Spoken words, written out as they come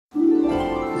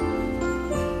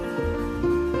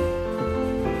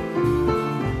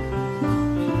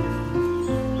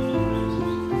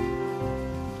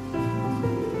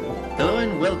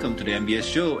welcome to the MBS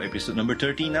show, episode number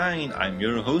 39. I'm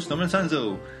your host, Norman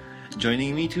Sanzo.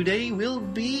 Joining me today will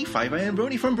be 5 and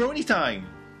Brony from Brony Time.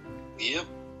 Yep.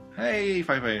 Hey,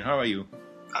 5 how are you?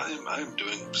 I'm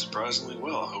doing surprisingly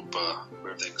well. I hope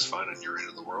everything's fine on your end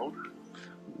of the world.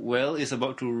 Well, it's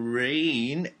about to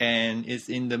rain, and it's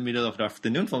in the middle of the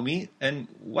afternoon for me. And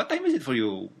what time is it for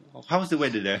you? How's the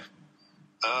weather there?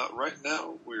 Right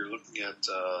now, we're looking at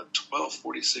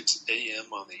 12:46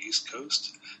 a.m. on the East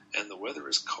Coast, and the weather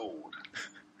is cold.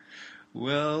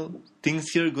 Well, things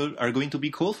here are going to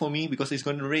be cold for me because it's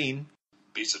going to rain.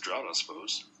 Beats a drought, I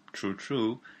suppose.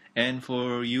 True. And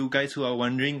for you guys who are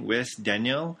wondering, where's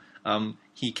Daniel?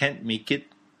 He can't make it.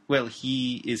 Well,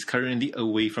 he is currently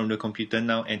away from the computer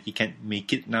now, and he can't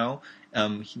make it now.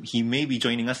 He may be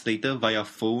joining us later via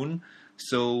phone.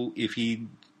 So if he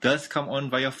does come on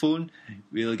via phone,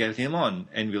 we'll get him on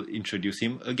and we'll introduce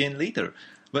him again later.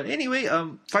 But anyway,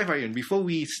 5 Iron, before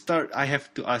we start, I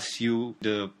have to ask you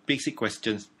the basic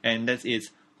questions, and that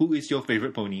is, who is your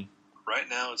favorite pony? Right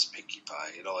now, it's Pinkie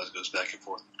Pie. It always goes back and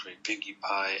forth between Pinkie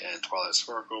Pie and Twilight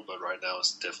Sparkle, but right now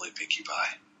it's definitely Pinkie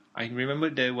Pie. I remember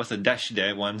there was a Dash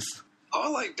there once. Oh, I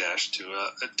like Dash too.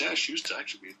 Dash used to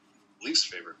actually be least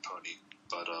favorite pony,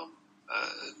 but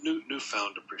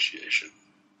newfound appreciation.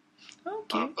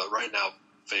 Okay. But right now,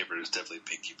 favorite is definitely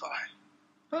Pinkie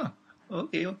Pie. Oh,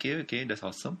 okay. That's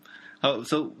awesome.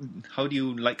 So, how do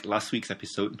you like last week's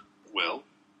episode? Well,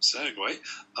 segue.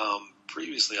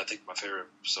 Previously, I think my favorite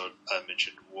episode I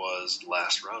mentioned was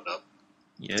Last Roundup.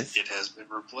 Yes. It has been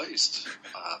replaced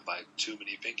by Too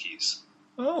Many Pinkies.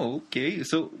 Oh, okay.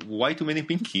 So, why too many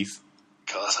Pinkies?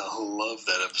 Because I love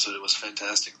that episode. It was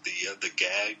fantastic. The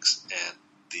gags and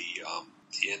the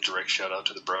indirect shout out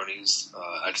to the Bronies.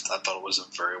 I thought it was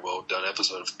a very well done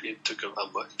episode. It took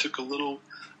a little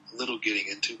getting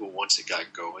into, but once it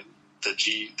got going, the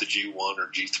G1 or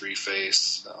G3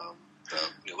 face.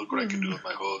 Look what I can do with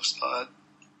my hooves.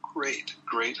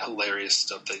 Great, hilarious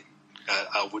stuff that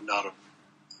I would not have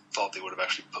thought they would have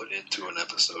actually put into an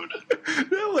episode.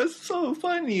 That was so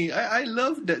funny. I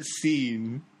love that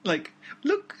scene. Like,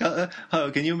 look, how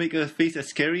can you make a face as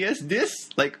scary as this?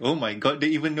 Like, oh my god, they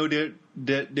even know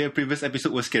their previous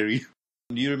episode was scary.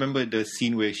 Do you remember the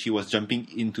scene where she was jumping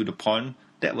into the pond?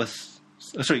 That was,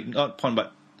 sorry, not pond,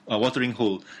 but a watering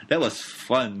hole. That was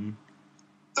fun.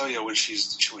 Oh yeah, when she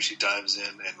dives in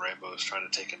and Rainbow is trying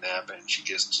to take a nap and she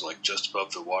gets to like just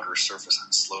above the water surface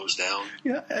and slows down.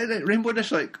 Yeah, and Rainbow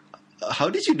Dash like, how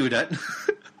did you do that?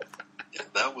 Yeah,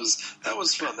 that was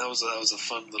fun. That was a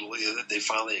fun little. They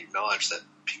finally acknowledged that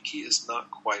Pinkie is not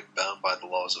quite bound by the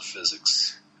laws of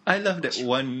physics. I love that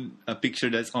one picture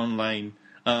that's online.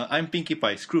 I'm Pinkie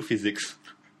Pie. Screw physics.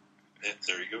 Yeah,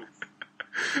 there you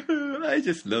go. I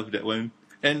just love that one,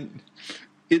 and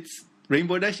it's.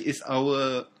 Rainbow Dash is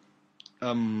our,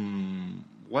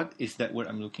 what is that word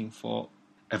I'm looking for?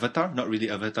 Avatar? Not really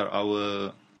avatar.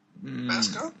 Our...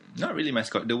 mascot? Not really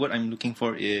mascot. The word I'm looking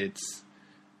for is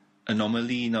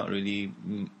anomaly, not really...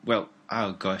 Well,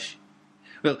 oh gosh.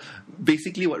 Well,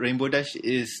 basically what Rainbow Dash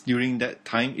is during that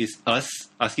time is us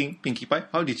asking Pinkie Pie,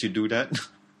 how did you do that?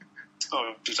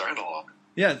 Oh, it's our analog.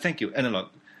 Yeah, thank you, analog.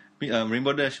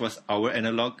 Rainbow Dash was our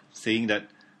analog saying that,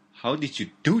 how did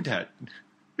you do that?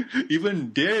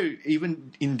 Even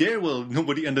in their world,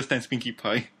 nobody understands Pinkie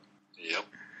Pie. Yep.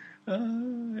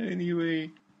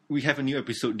 Anyway, we have a new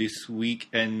episode this week,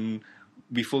 and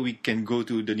before we can go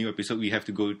to the new episode, we have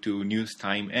to go to news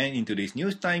time. And in today's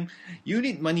news time, you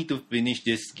need money to finish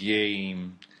this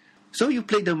game. So you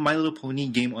played the My Little Pony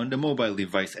game on the mobile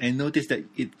device and noticed that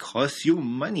it costs you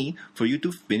money for you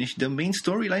to finish the main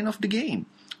storyline of the game.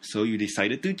 So you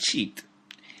decided to cheat.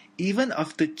 Even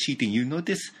after cheating, you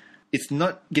notice it's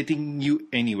not getting you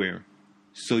anywhere.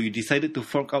 So you decided to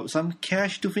fork out some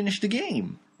cash to finish the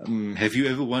game. Have you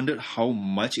ever wondered how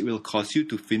much it will cost you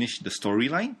to finish the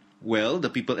storyline? Well, the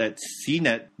people at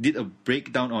CNET did a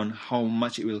breakdown on how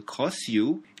much it will cost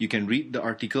you. You can read the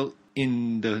article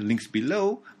in the links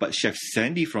below, but Chef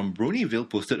Sandy from Bronyville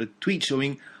posted a tweet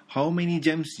showing how many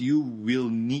gems you will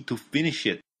need to finish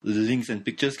it. Links and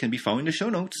pictures can be found in the show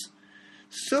notes.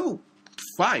 So,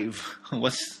 5.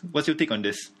 What's your take on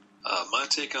this? My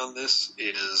take on this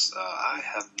is I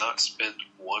have not spent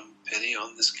one penny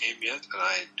on this game yet, and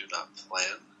I do not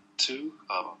plan to.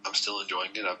 I'm still enjoying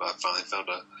it. I've finally found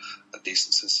a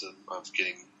decent system of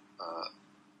getting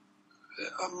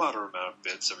a moderate amount of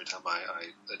bits every time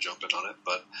I jump in on it.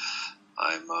 But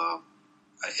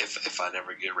if I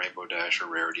never get Rainbow Dash or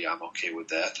Rarity, I'm okay with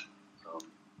that.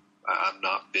 I'm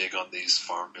not big on these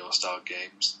Farmville style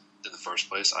games in the first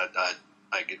place.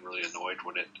 I get really annoyed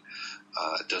when it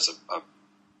does a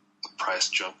price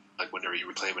jump like whenever you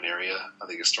reclaim an area, I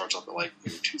think it starts off at like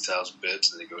maybe 2,000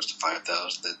 bits, and then it goes to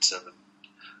 5,000, then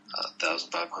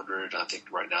 7,500. I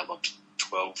think right now I'm up to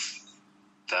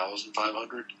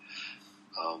 12,500,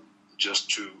 just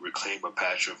to reclaim a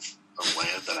patch of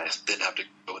land that I then have to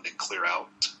go in and clear out.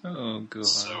 Oh god.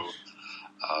 So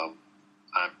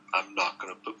I'm not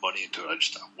going to put money into it.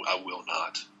 I will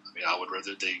not. I mean, I would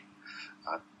rather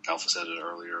Alpha said it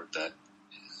earlier that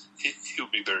it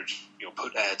would be better to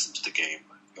put ads into the game.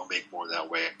 You'll make more that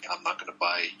way. I'm not going to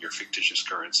buy your fictitious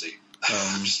currency.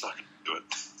 I'm just not going to do it.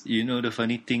 You know the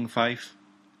funny thing, 5?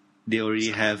 They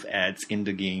already have ads in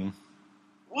the game.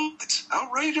 What?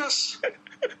 Outrageous!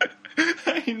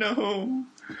 I know.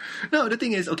 No, the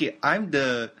thing is, okay, I'm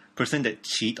the person that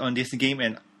cheat on this game,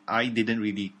 and I didn't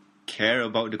really care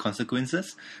about the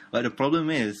consequences. But the problem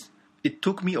is, it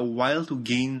took me a while to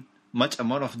gain much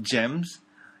amount of gems,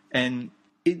 and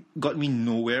it got me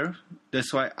nowhere.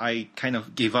 That's why I kind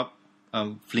of gave up,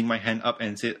 fling my hand up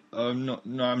and said, no,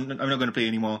 I'm not going to play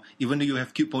anymore. Even though you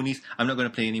have cute ponies, I'm not going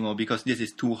to play anymore because this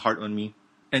is too hard on me.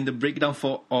 And the breakdown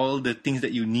for all the things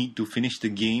that you need to finish the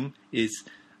game is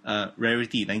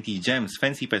rarity, 90 gems,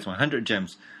 fancy pets, 100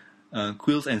 gems,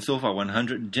 quills and sofa,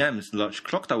 100 gems, large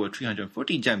clock tower,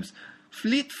 340 gems,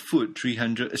 fleet foot,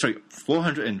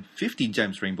 450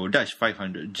 gems, rainbow dash,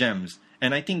 500 gems.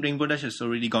 And I think Rainbow Dash has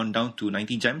already gone down to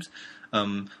 90 gems.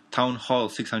 Town Hall,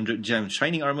 600 gems.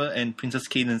 Shining Armor and Princess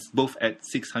Cadence both at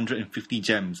 650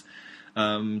 gems.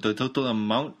 The total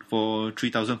amount for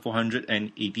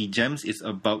 3,480 gems is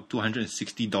about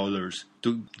 $260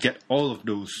 to get all of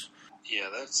those. Yeah,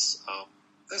 that's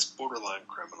borderline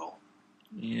criminal.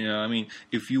 Yeah, I mean,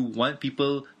 if you want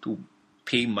people to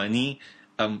pay money,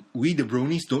 we the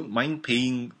Bronies don't mind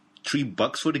paying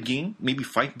 $3 for the game, maybe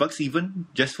 $5 even,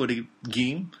 just for the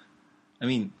game. I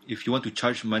mean, if you want to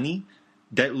charge money,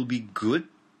 that will be good.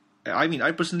 I mean,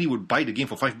 I personally would buy the game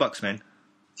for $5, man.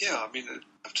 Yeah, I mean, I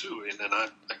have too. And then I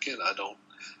don't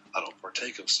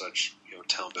partake of such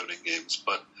town building games.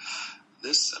 But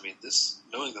this,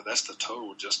 knowing that that's the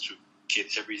total just to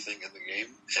get everything in the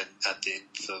game, and at the end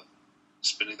of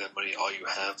spending that money, all you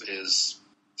have is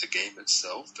the game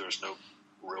itself. There's no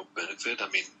real benefit. I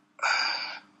mean.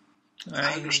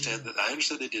 I understand that. I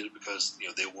understand they did it because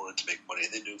they wanted to make money,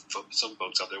 and they knew some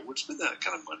folks out there would spend that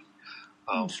kind of money.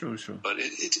 Sure. But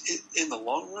it in the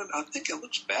long run, I think it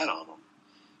looks bad on them.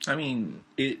 I mean,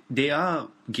 they are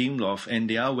Gameloft, and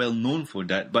they are well known for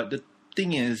that. But the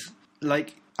thing is,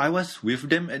 like, I was with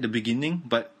them at the beginning,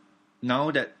 but now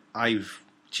that I've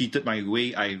cheated my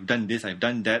way, I've done this, I've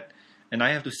done that, and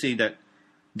I have to say that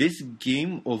this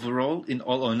game overall, in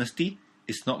all honesty,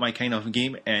 is not my kind of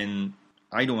game, and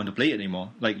I don't want to play it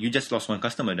anymore. Like, you just lost one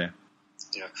customer there.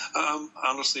 Yeah.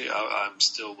 Honestly, I'm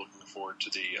still looking forward to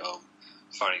the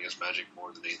Fighting is Magic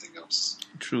more than anything else.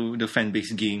 True, the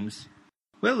fan-based games.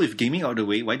 Well, with gaming out of the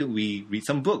way, why don't we read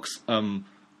some books? 5,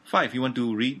 you want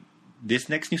to read this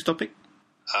next news topic?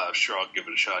 Sure, I'll give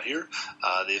it a shot here.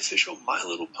 The official My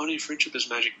Little Pony Friendship is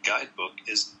Magic guidebook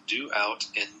is due out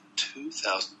in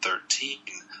 2013.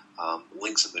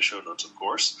 Links in the show notes, of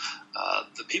course.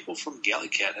 The people from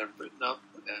Gallycat have written up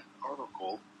an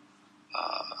article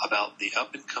about the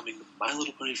up-and-coming My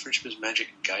Little Pony Friendship is Magic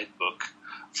guidebook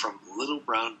from Little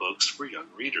Brown Books for young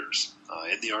readers.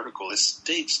 In the article, it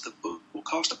states the book will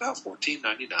cost about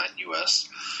 $14.99 US,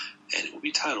 and it will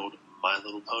be titled My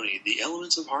Little Pony: The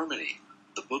Elements of Harmony.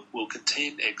 The book will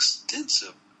contain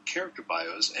extensive character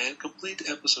bios and complete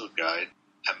episode guide,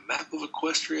 a map of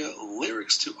Equestria,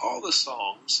 lyrics to all the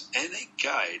songs, and a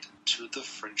guide to the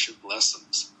friendship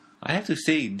lessons. I have to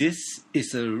say, this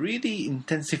is a really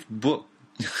intensive book.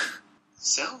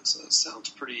 Sounds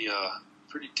pretty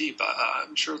deep.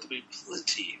 I'm sure there'll be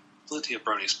plenty of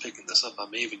bronies picking this up. I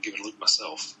may even give it a look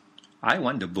myself. I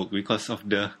want the book because of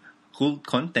the whole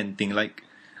content thing. Like,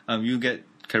 you get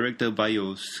character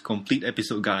bios, complete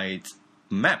episode guides,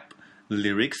 map,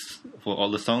 lyrics for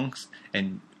all the songs,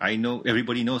 and I know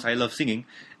everybody knows I love singing,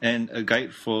 and a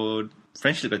guide for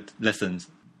friendship lessons.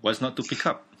 What's not to pick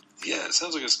up? Yeah, it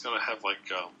sounds like it's going to have like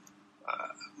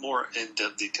more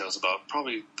in-depth details about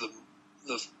probably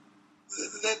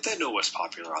they know what's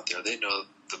popular out there. They know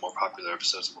the more popular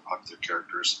episodes, the more popular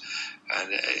characters, and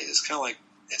it's kind of like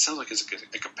it sounds like it's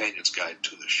a companion's guide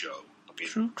to the show. I mean,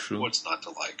 true. What's not to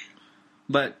like?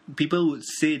 But people would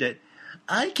say that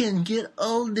I can get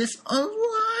all this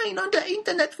online on the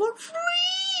internet for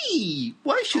free.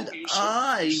 Why should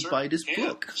I buy this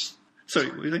book? Sorry,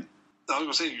 what are you saying? I was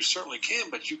going to say you certainly can,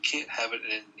 but you can't have it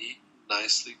in a neat,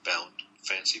 nicely bound,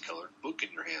 fancy-colored book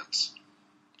in your hands.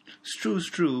 It's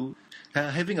true.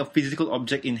 Having a physical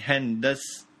object in hand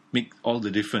does make all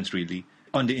the difference, really.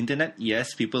 On the internet,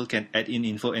 yes, people can add in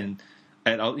info and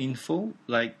add out info,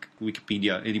 like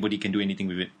Wikipedia. Anybody can do anything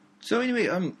with it. So anyway,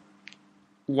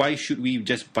 why should we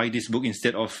just buy this book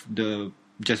instead of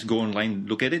just go online,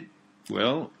 look at it?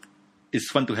 Well, it's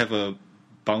fun to have a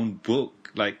bound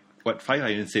book, like what Fire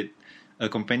Iron said, a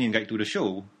companion guide to the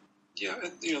show. Yeah,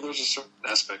 and there's a certain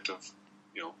aspect of,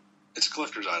 it's a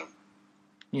collector's item.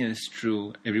 Yeah, it's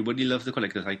true. Everybody loves the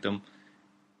collector's item.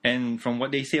 And from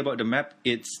what they say about the map,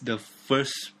 it's the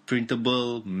first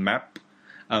printable map.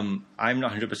 I'm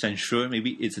not 100% sure.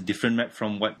 Maybe it's a different map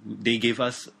from what they gave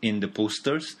us in the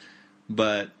posters.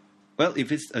 But, well,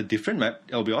 if it's a different map,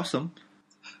 it'll be awesome.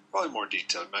 Probably more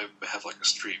detailed. Might have like a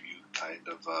street view kind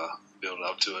of build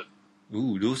out to it.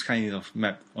 Ooh, those kind of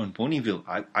map on Ponyville,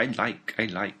 I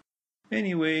like.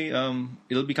 Anyway,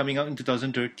 it'll be coming out in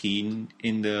 2013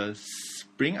 in the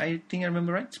spring, I think I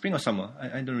remember, right? Spring or summer?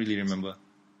 I don't really remember.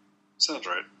 Sounds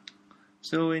right.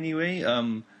 So anyway,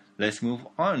 let's move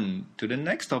on to the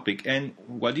next topic. And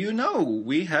what do you know?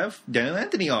 We have Daniel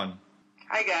Anthony on.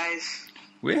 Hi, guys.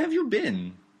 Where have you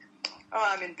been? Oh,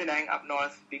 I'm in Penang, up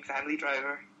north, big family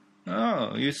driver.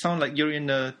 Oh, you sound like you're in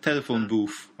a telephone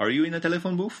booth. Are you in a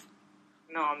telephone booth?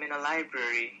 No, I'm in a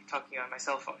library, talking on my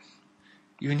cell phone.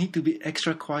 You need to be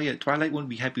extra quiet. Twilight won't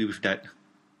be happy with that.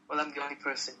 Well, I'm the only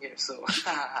person here, so...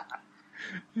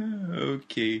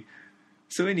 Okay.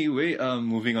 So anyway,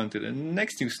 moving on to the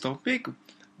next news topic.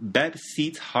 Bad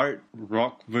Seeds hard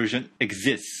rock version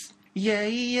exists. Yeah.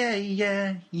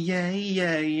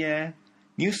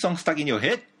 New song stuck in your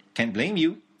head? Can't blame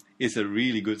you. It's a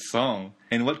really good song.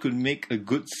 And what could make a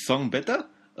good song better?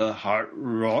 A hard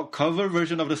rock cover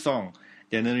version of the song.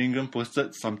 Daniel Ingram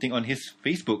posted something on his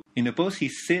Facebook. In the post, he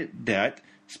said that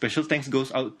special thanks goes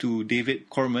out to David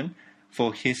Corman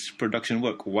for his production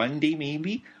work. One day,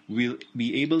 maybe, we'll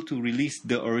be able to release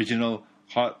the original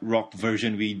hard rock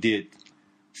version we did.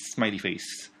 Smiley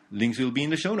face. Links will be in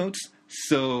the show notes.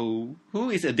 So, who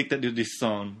is addicted to this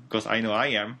song? Because I know I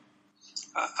am.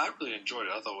 I really enjoyed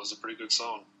it. I thought it was a pretty good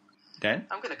song. Dan?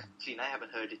 I'm going to complain. I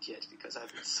haven't heard it yet because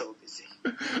I've been so busy.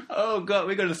 Oh god,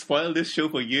 we're going to spoil this show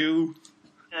for you.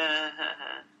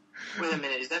 Wait a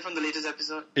minute, is that from the latest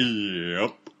episode?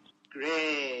 Yep.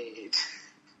 Great.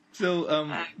 So,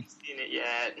 I haven't seen it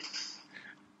yet.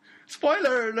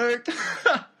 Spoiler alert!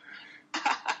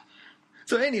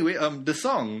 So anyway, the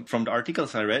song, from the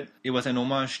articles I read, it was an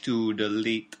homage to the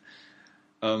late,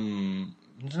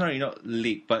 sorry, not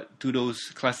late, but to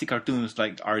those classic cartoons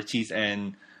like Archie's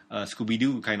and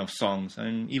Scooby-Doo kind of songs,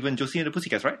 and even Josie and the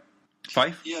Pussycats, right?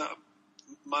 5? Yeah,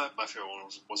 my favorite one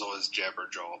was always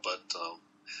Jabberjaw, but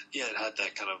yeah, it had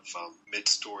that kind of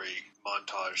mid-story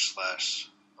montage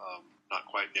 / not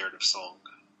quite narrative song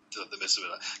to the midst of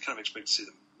it. I kind of expect to see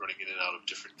them running in and out of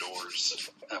different doors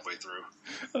halfway through.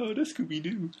 Oh, that's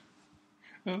Scooby-Doo.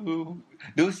 Oh,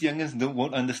 those youngins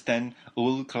won't understand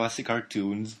old classic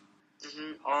cartoons.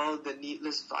 Mm-hmm. All the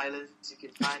needless violence you can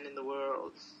find in the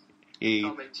world. Hey,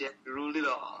 Tom and Jerry ruled it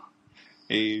all.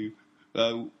 hey,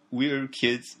 we were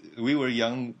kids. We were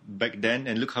young back then,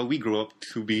 and look how we grew up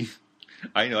to be.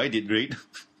 I know I did great.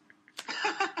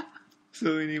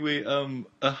 So anyway,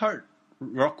 a hard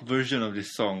rock version of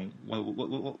this song.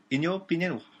 What, in your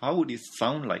opinion, how would it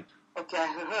sound like? Okay, I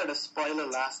heard a spoiler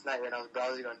last night when I was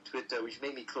browsing on Twitter, which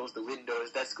made me close the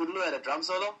windows. That Scootaloo had a drum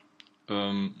solo?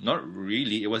 Not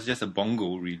really. It was just a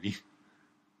bongo, really.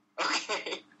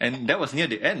 Okay. And that was near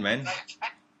the end, man.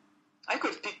 I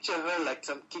could picture her like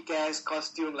some kick-ass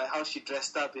costume, like how she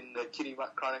dressed up in the Kitty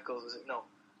Butt Chronicles. Was it? No.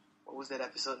 What was that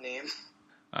episode name?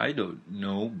 I don't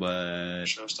know, but...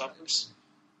 Showstoppers?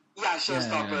 Yeah,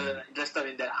 Showstopper, dressed up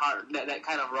in that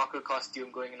kind of rocker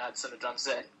costume going nuts on the drum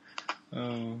set.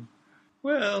 Oh,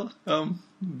 well,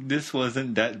 this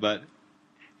wasn't that, but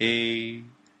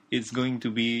it's going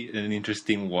to be an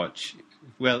interesting watch.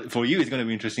 Well, for you, it's going to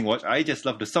be an interesting watch. I just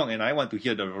love the song, and I want to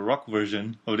hear the rock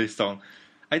version of this song.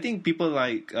 I think people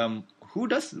like, who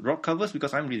does rock covers?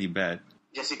 Because I'm really bad.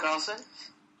 Jesse Carlson?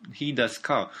 He does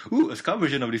ska. Ooh, a ska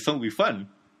version of this song would be fun.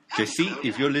 Jesse,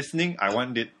 if you're listening, I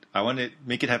want it.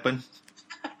 Make it happen.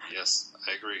 Yes,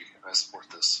 I agree. I support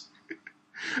this.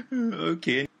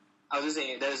 Okay. I was just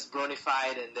saying, there's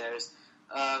Bronified and there's,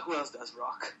 who else does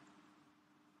rock?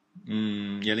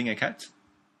 Yelling at Cats?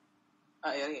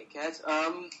 Yelling at Cats.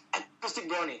 Acoustic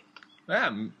Brony.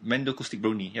 Mando Acoustic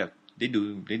Brony. Yeah, they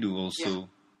do also. Yeah.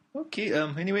 Okay,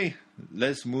 anyway,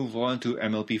 let's move on to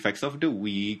MLP Facts of the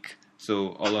Week.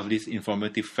 So all of these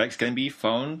informative facts can be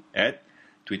found at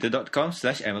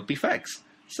twitter.com/MLPFacts.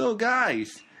 So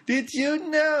guys, did you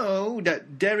know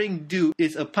that Daring Do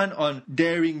is a pun on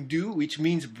Daring Do, which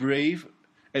means brave,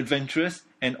 adventurous,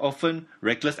 and often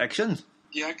reckless actions?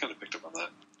 Yeah, I kind of picked up on that.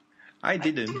 I I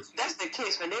didn't. think if that's the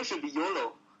case, my name should be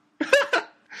YOLO.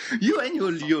 You and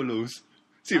your YOLOs. I thought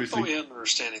we Seriously. had an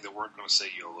understanding that we weren't going to say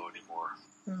YOLO anymore.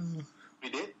 We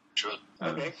did? Should.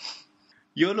 Okay.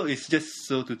 YOLO is just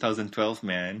so 2012,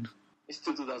 man. It's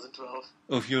still 2012.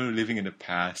 Oh, if you're living in the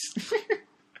past.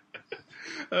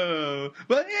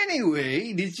 But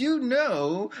anyway, did you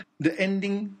know the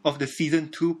ending of the season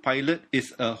 2 pilot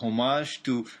is a homage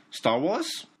to Star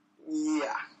Wars?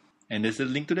 Yeah. And there's a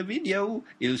link to the video.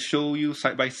 It'll show you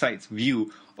side-by-side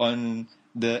view on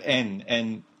the end.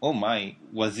 And oh my,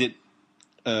 was it,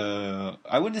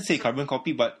 I wouldn't say carbon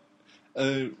copy, but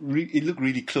it looked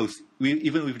really close,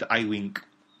 even with the eye wink.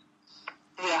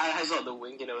 Yeah, I saw the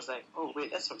wink and I was like, oh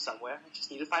wait, that's from somewhere. I just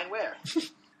need to find where.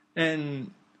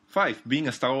 And 5, being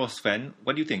a Star Wars fan,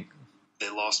 what do you think? They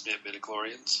lost me at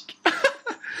midichlorians.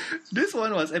 This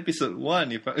one was episode 1,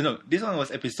 this one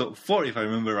was episode 4, if I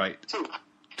remember right. 2.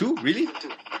 2? Really?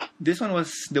 2. This one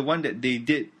was the one that they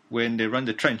did when they run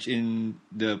the trench in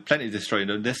the Planet Destroyer,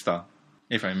 the Death Star,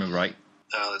 if I remember right.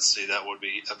 Let's see, that would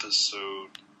be episode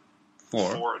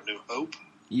 4. 4, A New Hope.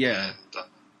 Yeah.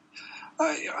 And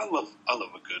I love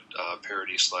a good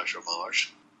parody /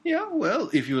 homage. Yeah, well,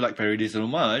 if you like parodies and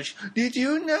homage, did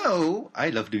you know, I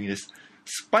love doing this,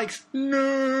 Spike's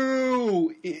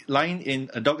 "No" line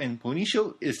in A Dog and Pony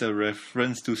Show is a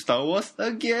reference to Star Wars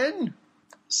again.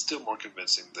 Still more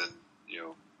convincing than,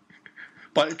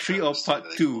 Part 3 or Part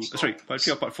 2? Star Sorry, Wars. Part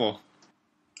 3 or Part 4?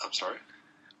 I'm sorry?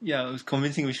 Yeah, I was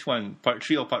convincing which one, Part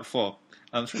 3 or Part 4.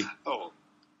 I'm sorry. Oh.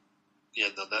 Yeah,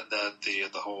 the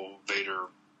whole Vader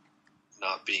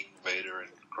not being Vader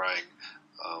and crying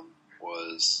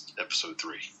was episode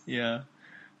 3. Yeah.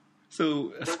 So,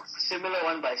 There was a similar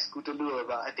one by Scootaloo,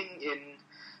 but I think in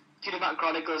Kinemat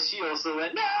Chronicles she also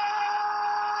went, no!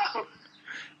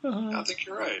 I think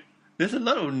you're right. there's a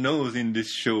lot of no's in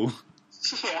this show.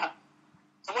 Yeah.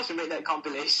 Someone should make that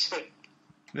compilation.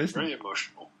 There's, Very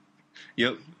emotional.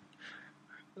 yep.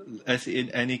 As in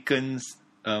Anakin's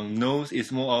nose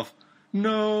is more of,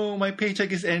 no, my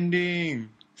paycheck is ending.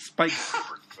 Spike's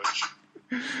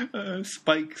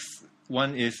Spike's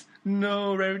one is,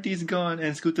 no, Rarity is gone.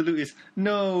 And Scootaloo is,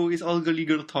 no, it's all girly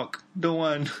girl talk. Don't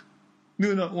want.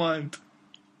 Do not want.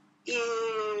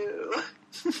 Ew.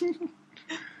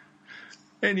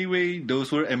 Anyway,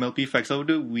 those were MLP Facts of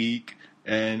the Week.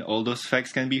 And all those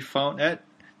facts can be found at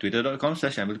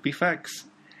twitter.com/MLPFacts.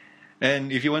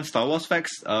 And if you want Star Wars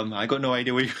facts, I got no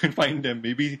idea where you can find them.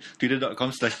 Maybe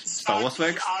twitter.com/Star Wars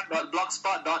facts.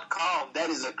 StarPR.blogspot.com. That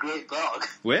is a great blog.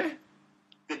 Where?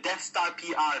 The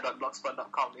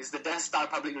DeathStarPR.blogspot.com is the Death Star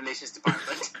Public Relations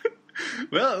Department.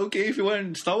 Well, okay, if you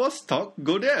want Star Wars talk,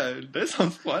 go there. That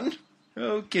sounds fun.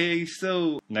 Okay,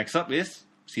 so next up is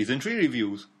Season 3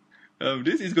 reviews.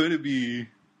 This is going to be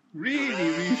really...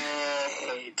 Great.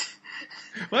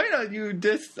 Why not you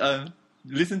just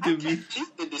listen to I me? can't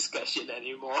keep the discussion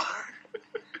anymore.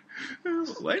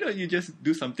 Why don't you just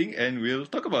do something and we'll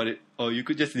talk about it? Or you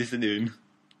could just listen in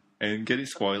and get it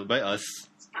spoiled by us.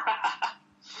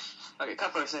 Okay,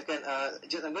 cut for a second.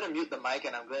 I'm going to mute the mic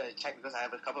and I'm going to check because I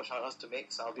have a couple of shout-outs to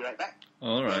make, so I'll be right back.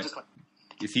 Alright.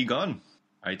 Is he gone?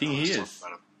 I think he Let's is. talk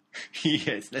about it.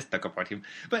 Yes, let's talk about him.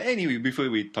 But anyway, before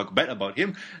we talk bad about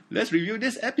him, let's review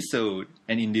this episode.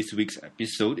 And in this week's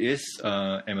episode is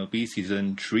MLP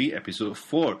Season 3, Episode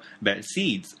 4, Bad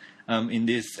Seeds. In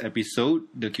this episode,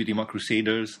 the Cutie Mark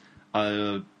Crusaders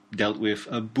dealt with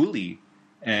a bully.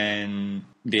 And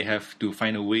they have to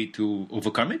find a way to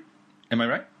overcome it. Am I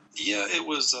right? Yeah, it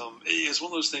was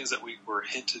one of those things that we were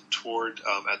hinted toward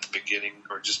at the beginning,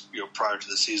 or just prior to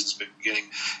the season's beginning,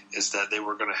 is that they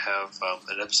were going to have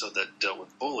an episode that dealt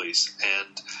with bullies.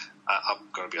 And I'm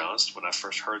going to be honest, when I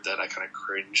first heard that, I kind of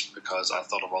cringed because I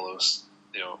thought of all those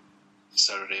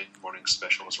Saturday morning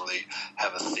specials where they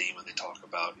have a theme and they talk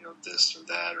about this or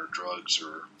that or drugs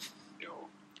or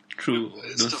True,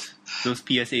 those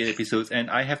PSA episodes. And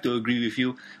I have to agree with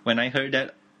you. When I heard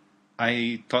that,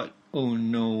 I thought, oh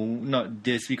no, not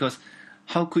this, because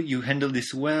how could you handle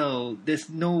this well? There's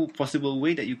no possible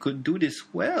way that you could do this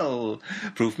well.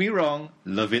 Prove me wrong.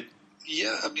 Love it.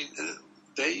 Yeah, I mean,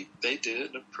 they did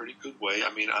it in a pretty good way.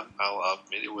 I mean, I'll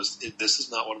admit this is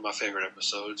not one of my favorite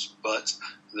episodes, but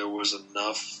there was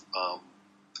enough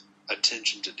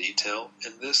attention to detail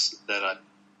in this that I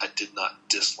did not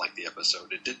dislike the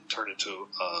episode. It didn't turn into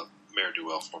a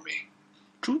ne'er-do-well for me.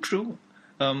 True.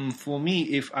 For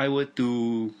me, if I were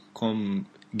to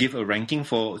give a ranking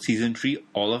for Season 3,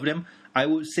 all of them, I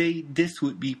would say this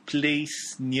would be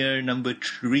placed near number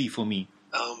 3 for me.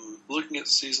 Looking at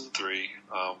Season 3,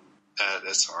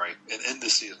 that's all right. And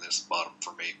this season is bottom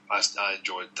for me. I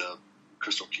enjoyed the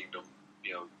Crystal Kingdom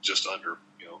just under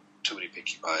too many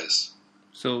Pinkie Pies.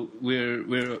 So we're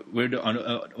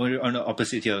on the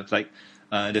opposite here. Like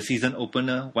the season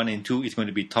opener 1 and 2 is going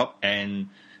to be top, and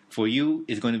for you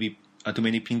it's going to be too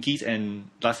many Pinkies, and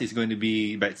last is going to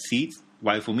be bad seeds.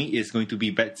 While for me it's going to be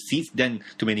bad seeds, then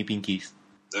too many Pinkies.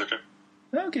 Okay.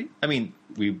 Okay. I mean,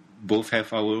 we both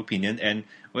have our opinion, and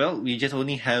well, we just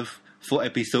only have 4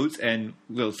 episodes, and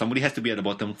well, somebody has to be at the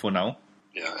bottom for now.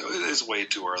 Yeah, it is way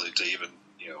too early to even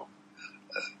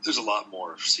there's a lot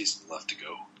more season left to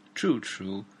go.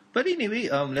 True. But anyway,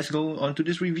 let's go on to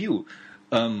this review.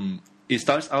 It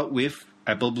starts out with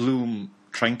Apple Bloom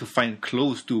trying to find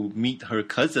clothes to meet her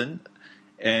cousin,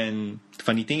 and the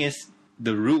funny thing is,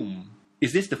 the room.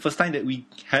 Is this the first time that we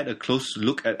had a close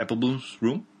look at Apple Bloom's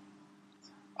room?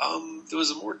 There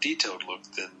was a more detailed look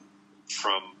than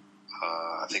from,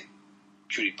 I think,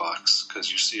 Cutie Box,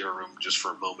 because you see her room just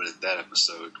for a moment in that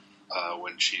episode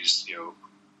when she's,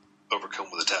 overcome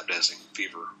with a tap dancing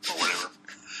fever or whatever.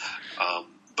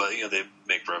 But they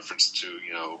make reference to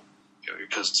your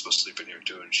cousin's supposed to sleep in here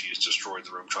too, and she's destroyed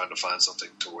the room trying to find something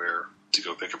to wear to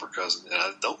go pick up her cousin. And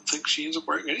I don't think she ends up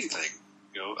wearing anything,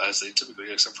 as they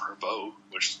typically, except for her bow,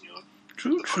 which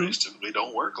True. Ponies typically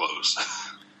don't wear clothes.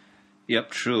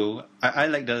 Yep, true. I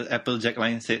like the Applejack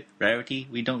line said, "Rarity,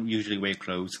 we don't usually wear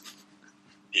clothes."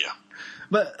 Yeah.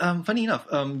 But funny enough,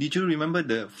 did you remember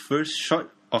the first shot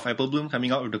of Apple Bloom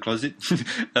coming out of the closet?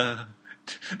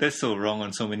 That's so wrong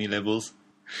on so many levels.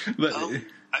 But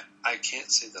I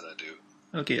can't say that I do.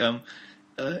 Okay.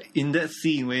 In that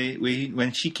scene where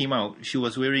when she came out, she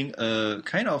was wearing a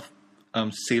kind of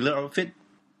sailor outfit,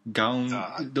 gown.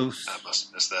 I must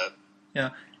have missed that.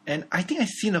 Yeah, and I think I've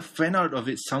seen a fan art of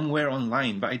it somewhere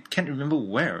online, but I can't remember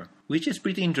where. Which is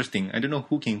pretty interesting. I don't know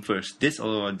who came first, this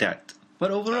or that.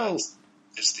 But overall,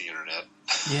 it's the internet.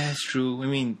 Yeah, it's true. I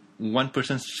mean, one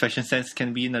person's fashion sense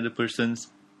can be another person's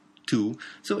too.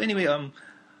 So anyway,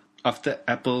 after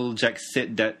Applejack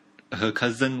said that her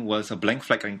cousin was a blank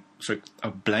flank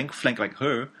like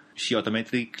her, she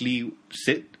automatically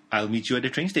said, "I'll meet you at the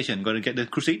train station. Gotta get the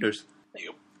Crusaders."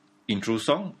 Yep. Intro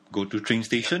song, go to train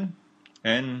station,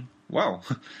 and wow,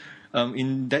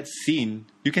 in that scene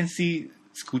you can see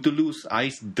Scootaloo's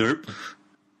eyes derp.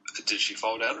 Did she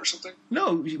fall down or something?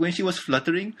 No, when she was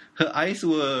fluttering, her eyes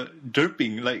were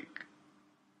derping. Like,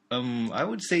 I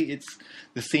would say it's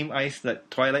the same eyes that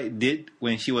Twilight did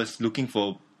when she was looking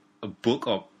for a book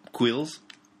or quills.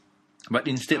 But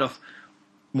instead of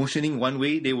motioning one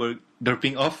way, they were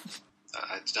derping off.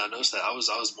 I did not notice that. I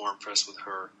was more impressed with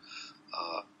her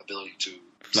ability to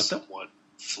Flutter? somewhat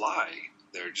fly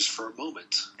there just for a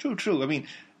moment. True. I mean,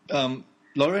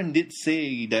 Lauren did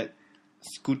say that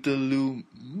Scootaloo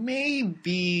may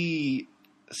be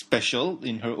special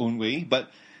in her own way,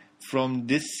 but from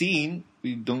this scene,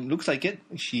 it don't looks like it.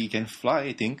 She can fly,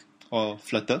 I think, or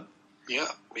flutter. Yeah,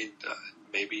 I mean,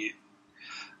 maybe.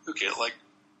 Okay, like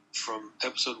from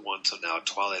episode 1 to now,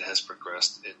 Twilight has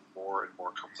progressed in more and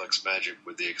more complex magic,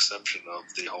 with the exception of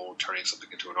the whole turning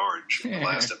something into an orange in the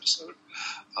last episode.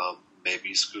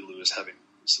 Maybe Scootaloo is having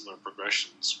similar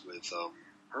progressions with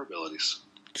her abilities.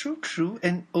 True.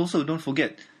 And also, don't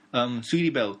forget, Sweetie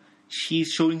Belle,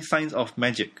 she's showing signs of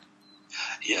magic.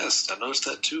 Yes, I noticed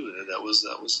that too. That was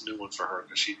a new one for her,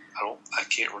 because I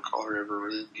can't recall her ever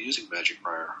really using magic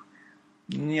prior.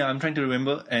 Yeah, I'm trying to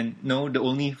remember, and no, the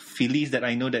only fillies that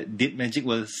I know that did magic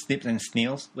was Snips and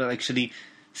Snails. Well, actually,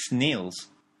 Snails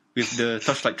with the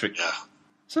torchlight trick. Yeah.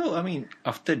 So, I mean,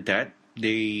 after that,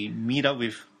 they meet up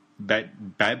with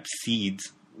Bab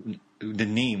Seeds. The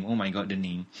name, oh my god, the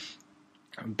name.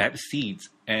 Bab Seeds,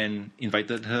 and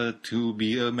invited her to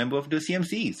be a member of the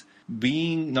CMCs.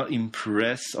 Being not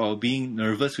impressed or being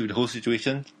nervous with the whole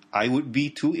situation, I would be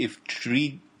too if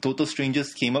 3 total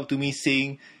strangers came up to me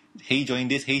saying, "Hey, join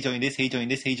this, hey, join this, hey, join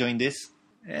this, hey, join this."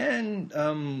 And,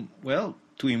 well,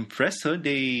 to impress her,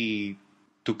 they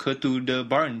took her to the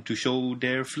barn to show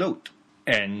their float.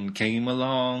 And came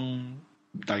along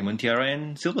Diamond Tiara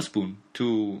and Silver Spoon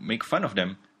to make fun of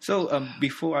them. So,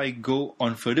 before I go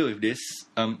on further with this,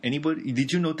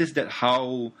 did you notice that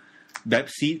how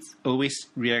Babseeds always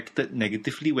reacted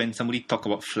negatively when somebody talked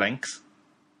about flanks?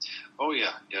 Oh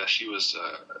yeah, she was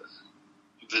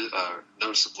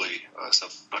noticeably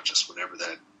self-conscious whenever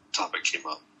that topic came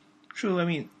up. True, I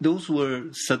mean, those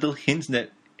were subtle hints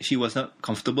that she was not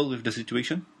comfortable with the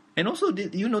situation. And also,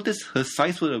 did you notice her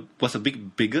size was a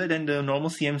bit bigger than the normal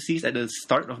CMCs at the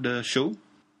start of the show?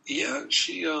 Yeah,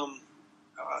 she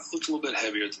looked a little bit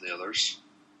heavier than the others.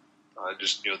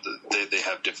 Just they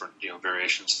have different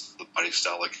variations of the body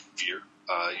style. Like if you're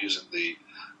using the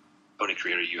Pony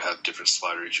Creator, you have different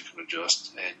sliders you can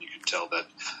adjust, and you can tell that.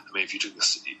 I mean, if you took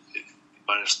this,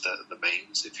 minus the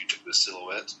mains. If you took the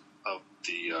silhouette of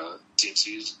the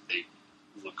CMCs, they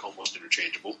look almost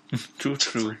interchangeable. True.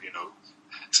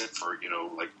 Except for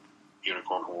like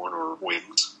unicorn horn or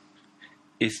wings.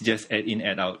 It's just add in,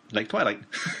 add out, like Twilight.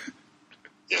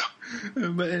 Yeah.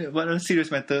 But on a serious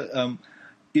matter,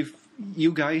 if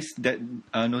you guys that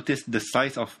noticed the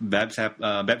size of Bab's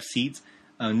seeds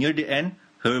near the end,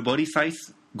 her body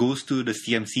size goes to the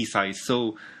CMC size.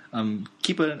 So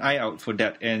keep an eye out for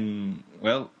that, and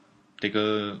well, take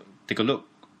a look.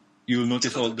 You'll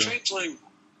notice all the changeling.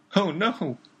 Oh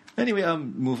no. Anyway,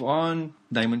 move on.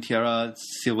 Diamond Tiara,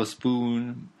 Silver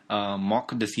Spoon,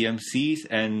 mock the CMCs,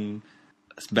 and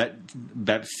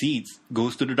Bab Seeds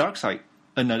goes to the dark side.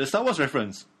 Another Star Wars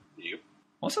reference. Yep.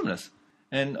 Awesomeness.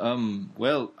 And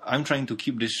well, I'm trying to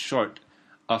keep this short.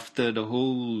 After the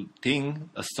whole thing,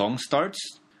 a song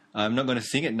starts. I'm not going to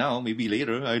sing it now. Maybe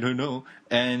later. I don't know.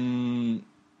 And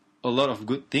a lot of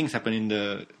good things happen in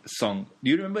the song. Do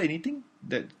you remember anything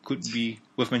that could be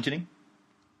worth mentioning?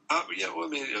 Yeah, well, I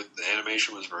mean, the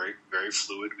animation was very, very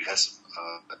fluid. We had some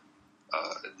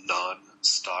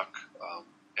non-stock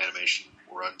animation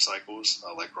run cycles,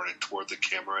 like running toward the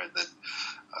camera, and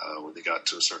then when they got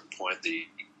to a certain point, the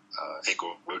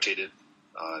angle rotated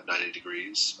 90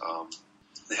 degrees.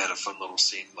 They had a fun little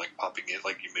scene, like popping in,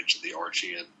 like you mentioned, the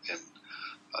Archie and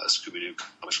Scooby-Doo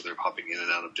comics, where they're popping in and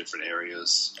out of different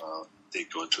areas. They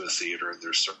go into a theater, and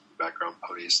there's certain background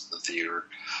ponies in the theater.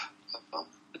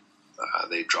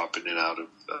 They drop in and out of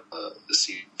the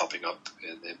scene, popping up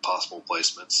in impossible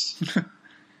placements.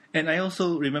 And I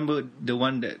also remember the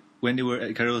one that when they were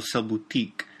at Carousel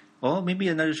Boutique, or maybe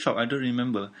another shop, I don't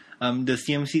remember. The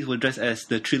CMCs were dressed as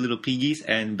the Three Little Piggies,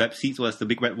 and Bab Seeds was the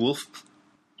Big Bad Wolf.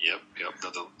 Yep.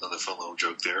 Another fun little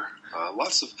joke there.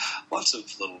 Lots of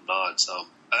little nods.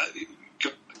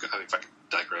 If I can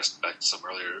digress back to some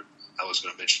earlier, I was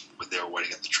going to mention when they were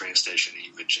waiting at the train station,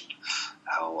 you mentioned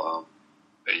how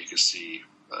you could see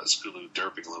Scooby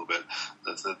derping a little bit.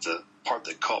 The part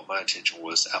that caught my attention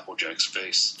was Applejack's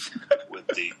face with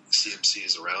the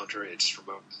CMCs around her. It just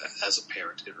as a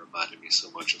parent, it reminded me so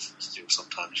much of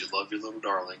sometimes you love your little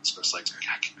darlings, but it's like,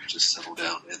 God, can you just settle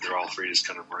down? And they're all three just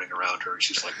kind of running around her, and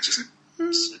she's like, just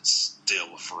sit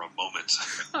still for a moment.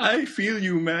 I feel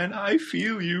you, man. I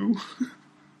feel you.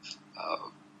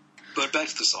 But back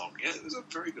to the song. Yeah, it was a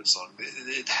very good song.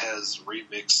 It has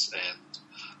remix and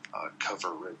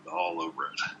cover written all over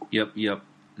it. Yep.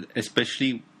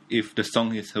 Especially if the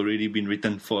song has already been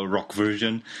written for a rock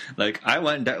version. Like, I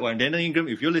want that one. Daniel Ingram,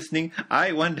 if you're listening,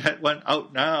 I want that one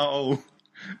out now.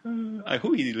 I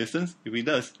hope he listens. If he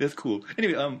does, that's cool.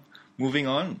 Anyway, moving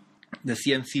on. The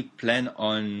CMC plan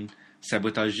on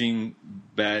sabotaging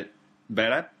bad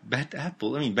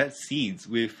seeds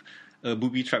with a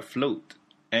booby trap float.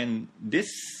 And this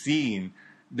scene,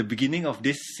 the beginning of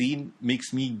this scene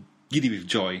makes me giddy with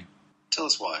joy. Tell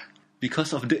us why.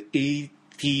 Because of the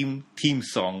A-Team theme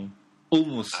song.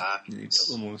 Almost.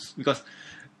 Because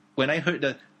when I heard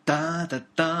the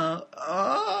da-da-da,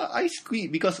 I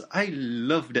squeaked because I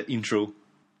love that intro.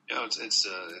 Yeah, it's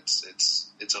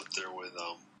up there with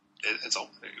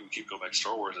we keep going back to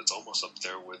Star Wars. It's almost up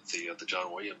there with the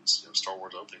John Williams Star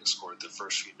Wars opening score. The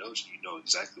first few notes, you know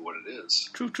exactly what it is.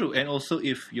 True. And also,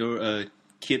 if you're a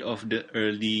kid of the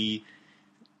early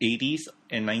 80s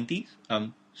and 90s,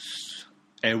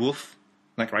 Airwolf,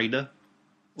 Knight Rider,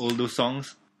 all those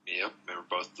songs. Yep, remember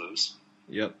both those.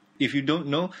 Yep. If you don't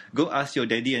know, go ask your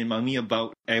daddy and mommy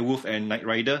about Airwolf and Knight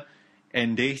Rider,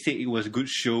 and they say it was good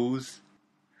shows.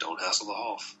 Don't hassle the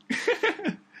Hoff.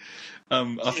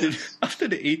 After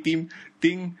the A-Team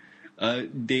thing,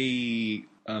 they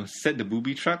set the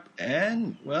booby trap,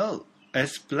 and well,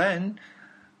 as planned,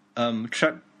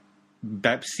 trapped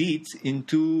Bab Seeds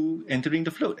into entering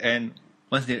the float. And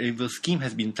once their evil scheme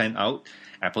has been planned out,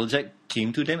 Applejack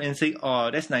came to them and said,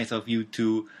 "Oh, that's nice of you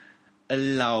to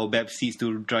allow Bab Seeds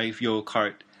to drive your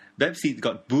cart. Bab Seeds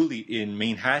got bullied in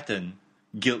Manhattan.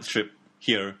 Guilt trip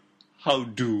here. How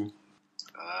do?"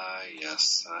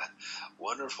 Yes.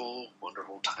 Wonderful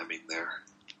timing there.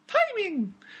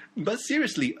 Timing! But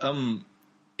seriously,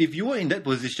 if you were in that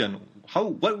position,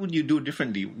 what would you do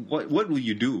differently? What would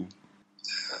you do?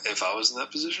 If I was in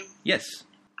that position? Yes.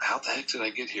 How the heck did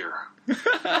I get here?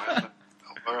 Why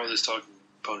are all these talking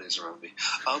ponies around me?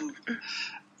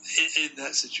 In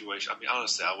that situation, I mean,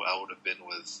 honestly, I would have been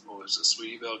with, what was it,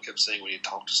 Sweetie Belle kept saying we need to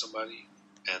talk to somebody,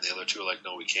 and the other two are like,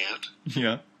 no, we can't.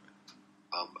 Yeah.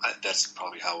 That's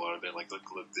probably how I would have been like, look,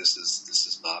 this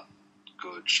is not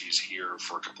good. She's here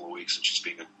for a couple of weeks and she's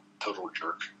being a total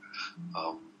jerk.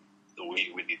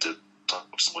 We need to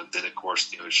talk to someone. Then of course,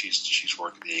 she's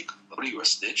working the angle. What are you, a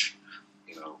snitch?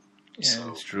 Yeah,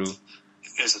 so, it's true.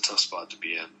 it's a tough spot to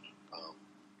be in.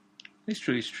 It's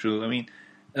true. It's true. I mean,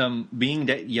 being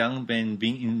that young and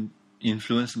being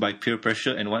influenced by peer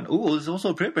pressure and it's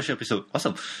also a peer pressure episode.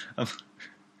 Awesome.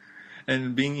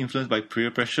 And being influenced by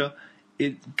peer pressure,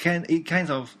 it can be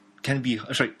hard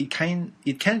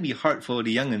for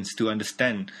the youngins to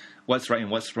understand what's right and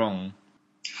what's wrong.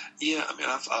 Yeah, I mean,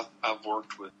 I've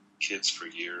worked with kids for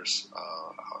years.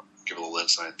 I'll give a little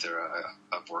insight there.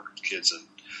 I've worked with kids in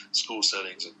school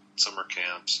settings and summer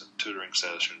camps and tutoring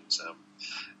sessions,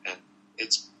 and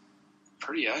it's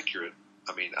pretty accurate.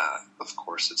 I mean, of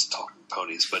course, it's talking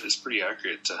ponies, but it's pretty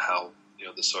accurate to how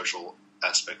the social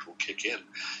aspect will kick in.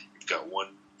 You've got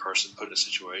one person put in a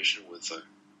situation with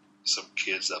some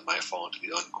kids that might fall into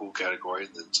the uncool category,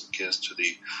 and then some kids to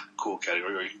the cool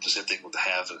category, or you can do the same thing with the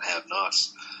haves and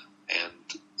have-nots.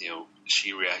 And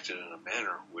she reacted in a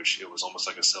manner which it was almost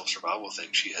like a self-survival thing.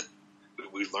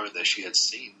 We learned that she had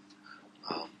seen,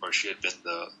 or she had been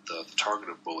the target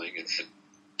of bullying, and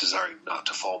desiring not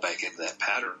to fall back into that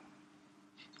pattern.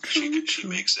 She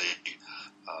makes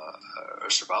a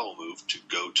survival move to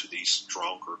go to the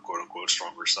stronger, quote unquote,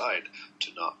 stronger side,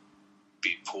 to not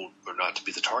be pulled or not to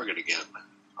be the target again.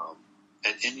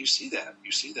 And you see that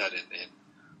in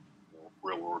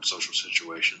real world social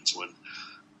situations when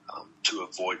to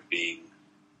avoid being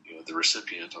the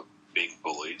recipient of being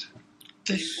bullied,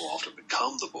 they will often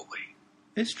become the bully.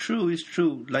 It's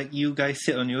true. Like you guys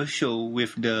said on your show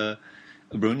with the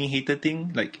Brony hater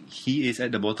thing, like he is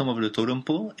at the bottom of the totem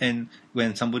pole, and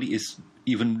when somebody is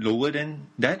even lower than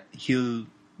that, he'll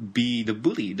be the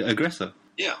bully, the aggressor.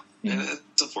 Yeah. And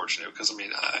it's unfortunate because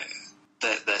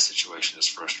that situation is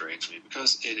frustrating to me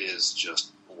because it is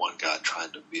just one guy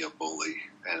trying to be a bully,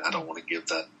 and I don't want to give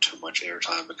that too much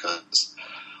airtime because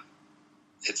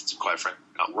it's quite frankly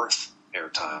not worth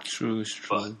airtime. True.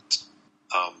 But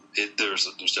there's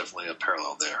definitely a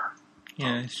parallel there.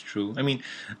 Yeah, it's true. I mean,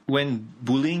 when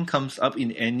bullying comes up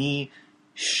in any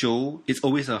show, it's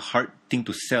always a hard thing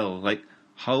to sell. Like,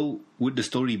 how would the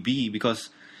story be? Because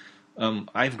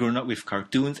I've grown up with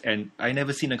cartoons, and I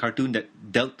never seen a cartoon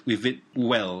that dealt with it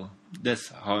well. That's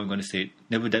how I'm going to say it.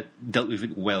 Never dealt with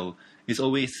it well. It's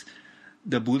always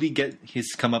the bully get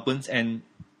his comeuppance, and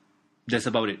that's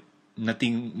about it.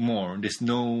 Nothing more. There's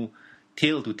no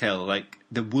tale to tell. Like,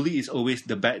 the bully is always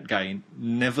the bad guy,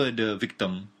 never the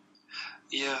victim.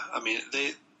 Yeah, I mean,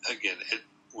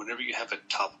 whenever you have a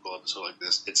topical episode like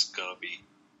this, it's going to be,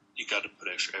 you got to put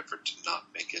extra effort to not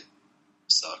make it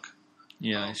suck.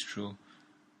 Yeah, it's true.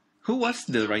 Who was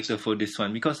the writer for this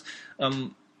one? Because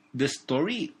the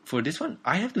story for this one,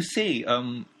 I have to say,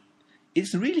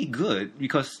 it's really good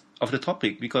because of the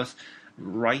topic. Because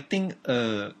writing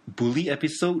a bully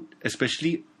episode,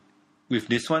 especially with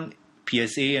this one,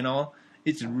 PSA and all,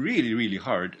 it's really, really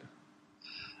hard.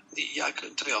 Yeah, I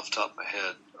couldn't tell you off the top of my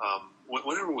head.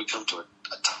 Whenever we come to a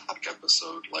topic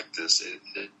episode like this,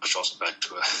 it draws back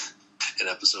to an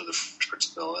episode of The Fresh Prince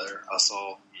of Bel-Air I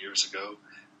saw years ago.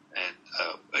 And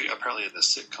apparently in the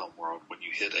sitcom world, when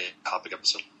you hit a topic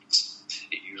episode,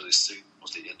 it usually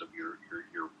signals the end of your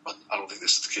run. I don't think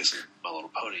this is the case in My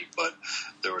Little Pony, but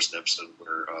there was an episode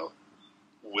where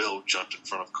Will jumped in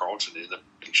front of Carlton and ended up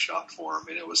being shot for him.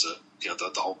 And it was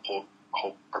the whole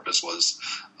purpose was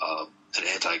an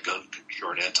anti-gun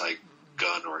or an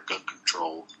anti-gun or a gun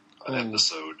control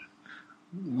episode.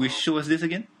 Which show was this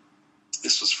again?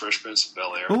 This was Fresh Prince of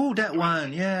Bel-Air. Oh, that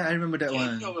one. Yeah, I remember that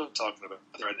one. You know what I'm talking about.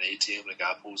 They're at an ATM and a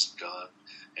guy pulls a gun,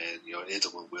 and it ends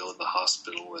up with Will in the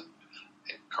hospital, and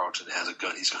Carlton has a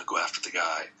gun. He's going to go after the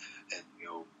guy, and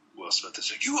Will Smith is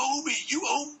like, "You owe me.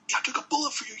 I took a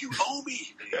bullet for you. You owe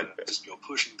me." And just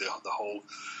pushing the whole.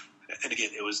 And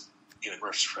again, it was in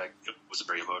retrospect, it was a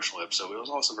very emotional episode. It was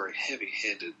also very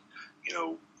heavy-handed,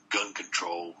 gun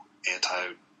control,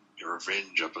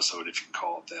 anti-revenge episode, if you can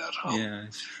call it that. Yeah,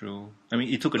 it's true. I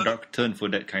mean, it took a dark turn for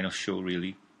that kind of show,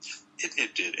 really.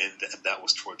 It did, and that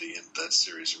was toward the end of that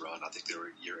series run. I think they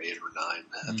were year 8 or 9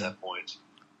 at that point.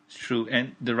 It's true,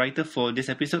 and the writer for this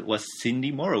episode was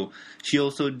Cindy Morrow. She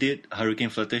also did Hurricane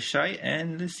Fluttershy,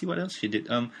 and let's see what else she did.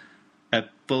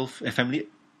 Apple Family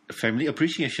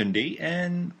Appreciation Day,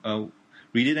 and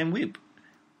Read It and Weep.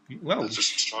 Wow, those are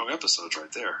some strong episodes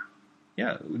right there.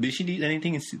 Yeah, did she do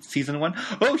anything in season 1?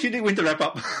 Oh, she did Winter Wrap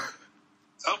Up.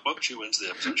 Oh, well, she wins the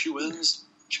episode. She wins.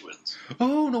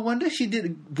 Oh, no wonder she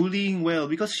did bullying well,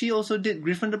 because she also did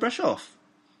Griffin the Brush Off.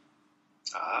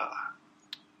 Ah.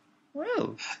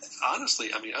 Well.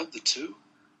 Honestly, I mean, of the two,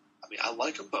 I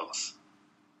like them both.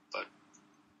 But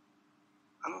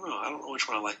I don't know. I don't know which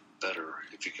one I like better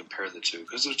if you compare the two,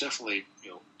 because there's definitely,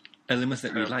 elements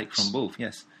that we like from both,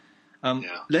 yes. Yeah.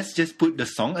 Let's just put the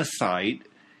song aside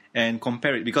and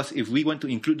compare it. Because if we want to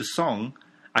include the song,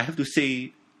 I have to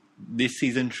say this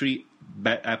season 3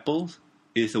 Bad Apples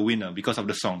is a winner because of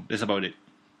the song. That's about it.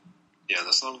 Yeah,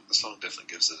 the song definitely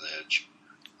gives it an edge.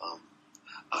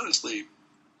 Honestly,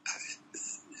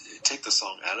 take the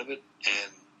song out of it,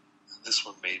 and this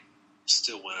one may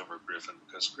still win over Griffin,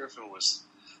 because Griffin was,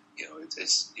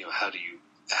 how did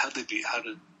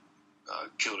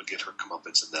Kilda get her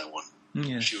comeuppance in that one?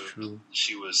 Yes, true.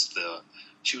 She was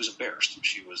embarrassed.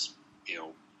 She was,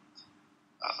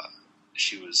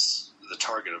 she was the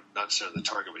target of, not necessarily the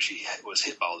target, but she was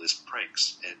hit by all these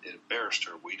pranks, and it embarrassed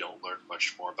her. We don't learn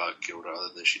much more about Kilda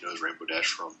other than she knows Rainbow Dash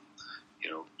from,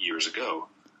 years ago.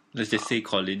 Let's just say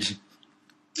college.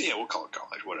 Yeah, we'll call it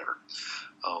college, whatever.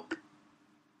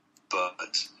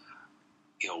 But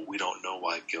we don't know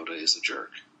why Kilda is a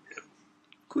jerk.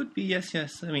 Could be, yes.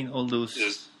 I mean, all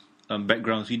those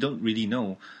backgrounds we don't really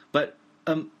know. But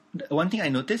one thing I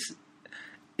noticed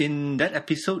in that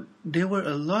episode, there were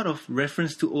a lot of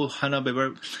reference to old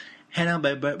Hanna-Barbera.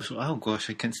 Oh gosh,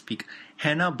 I can't speak.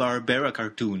 Hanna-Barbera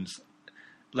cartoons,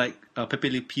 like Pepe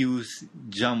Le Pew's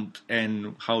Jump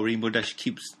and how Rainbow Dash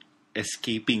keeps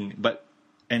escaping, but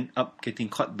end up getting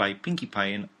caught by Pinkie Pie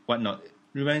and whatnot.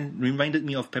 Reminded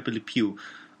me of Pepe Le Pew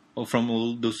from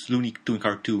all those Looney Tunes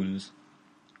cartoons.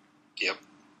 Yep.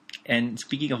 And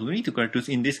speaking of Looney Tunes cartoons,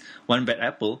 in this One Bad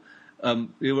Apple,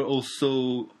 they were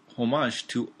also homage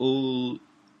to old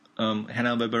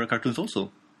Hanna-Barbera cartoons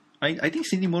also. I think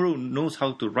Cindy Morrow knows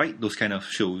how to write those kind of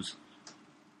shows.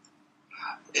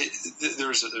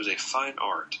 There's a fine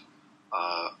art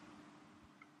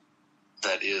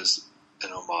that is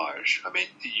an homage. I mean,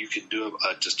 you can do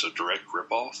just a direct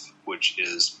ripoff, which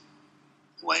is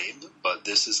lame, but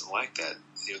this isn't like that.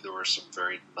 There were some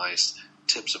very nice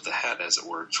tips of the hat, as it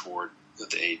were, toward the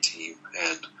A-Team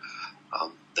and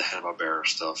the Hanna-Barbera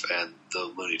stuff and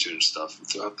the Looney Tunes stuff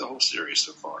throughout the whole series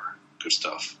so far. Good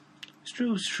stuff.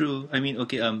 It's true. I mean,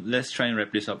 okay, let's try and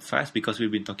wrap this up fast because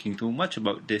we've been talking too much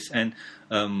about this. And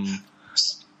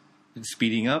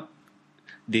speeding up,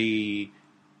 they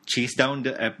chased down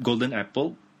the golden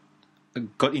apple,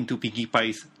 got into Pinkie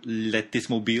Pie's lettuce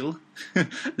mobile.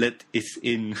 Lettuce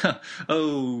in.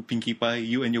 Oh, Pinkie Pie,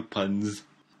 you and your puns.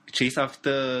 Chase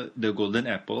after the golden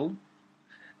apple,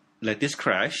 lettuce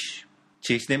crash,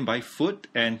 chase them by foot,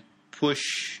 and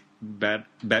push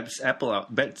Bab's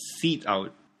seed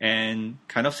out, and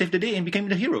kind of saved the day and became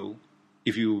the hero.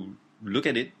 If you look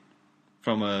at it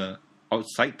from a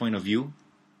outside point of view,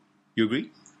 you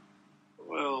agree?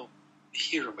 Well,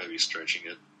 hero may be stretching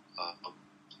it.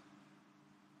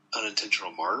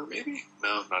 Unintentional martyr, maybe?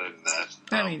 No, not even that.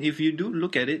 I mean, if you do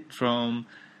look at it from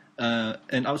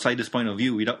an outsider's point of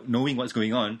view, without knowing what's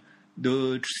going on,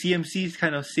 the CMCs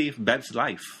kind of saved Bab's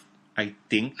life, I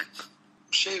think.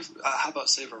 How about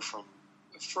save her from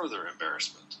further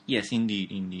embarrassment? Yes,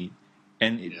 indeed.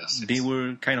 And they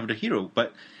were kind of the hero.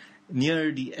 But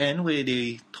near the end, where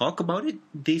they talk about it,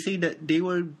 they say that they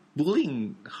were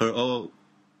bullying her or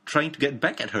trying to get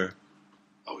back at her.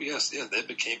 Oh yes, yeah. They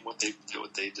became what they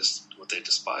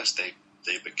despised.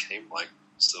 They became like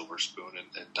Silver Spoon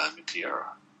and Diamond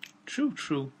Tiara.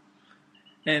 True.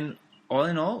 And all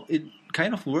in all, it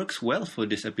kind of works well for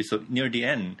this episode near the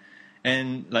end.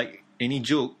 And like any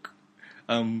joke,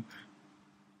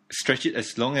 stretch it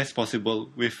as long as possible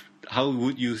with how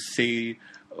would you say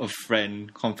a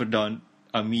friend, confidant,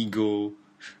 amigo.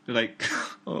 Like,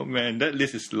 oh man, that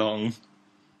list is long.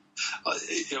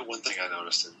 One thing I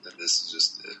noticed, and this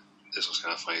was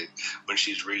kind of funny, when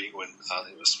she's reading, when I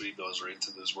think it was Sweetie Belle was reading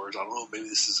through those words, I don't know, maybe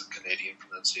this is a Canadian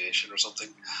pronunciation or something,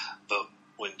 but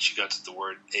when she got to the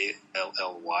word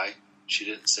A-L-L-Y, she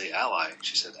didn't say ally,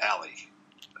 she said alley.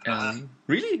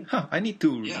 Really? Huh, I need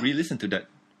to re-listen to that.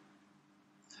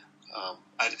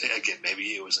 Again, maybe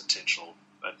it was intentional,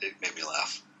 but it made me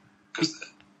laugh, because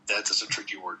that's just a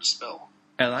tricky word to spell.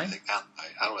 Ally? I think ally.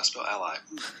 How do I spell ally?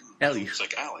 Ally. It's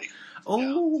like alley.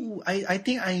 Oh, yeah. I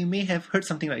think I may have heard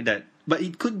something like that. But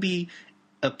it could be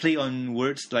a play on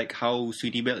words like how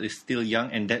Sweetie Belle is still young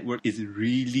and that word is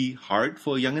really hard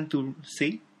for a young'un to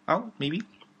say out, maybe?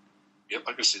 Yep,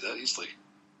 I could see that easily.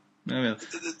 Oh, well.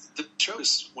 The show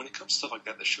is, when it comes to stuff like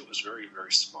that, the show is very,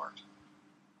 very smart.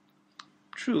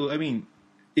 True. I mean,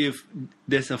 if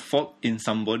there's a fault in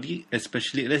somebody,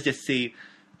 especially, let's just say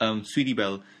Sweetie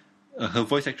Belle, her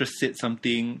voice actress said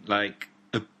something like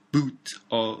a boot,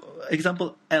 or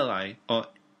example, ally, or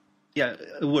a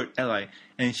word ally,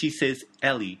 and she says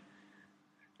Ellie.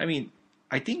 I mean,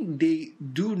 I think they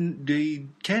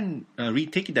can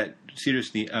retake that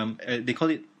seriously. They call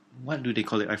it, what do they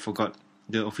call it? I forgot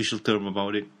the official term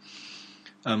about it.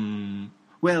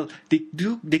 Well,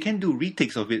 they can do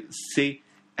retakes of it. Say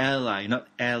ally, not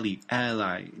ally,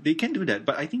 ally. They can do that,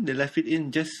 but I think they left it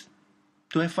in just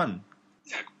to have fun.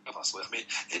 Yeah, possibly. I mean,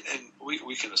 and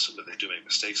we can assume that they do make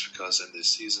mistakes because in the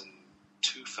season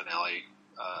 2 finale,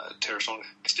 Tara Strong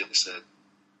accidentally said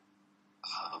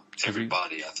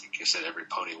everybody. I think he said every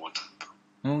pony one time.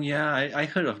 Oh yeah, I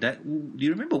heard of that. Do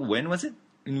you remember when was it?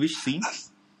 In which scene?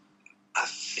 I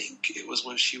think it was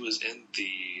when she was in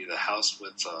the house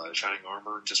with Shining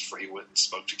Armor, just before he went and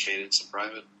spoke to Cadence in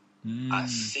private. I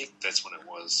think that's when it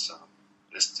was.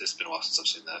 It's been a while since I've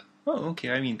seen that. Oh,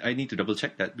 okay. I mean, I need to double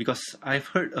check that because I've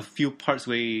heard a few parts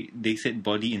where they said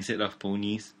body instead of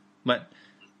ponies. But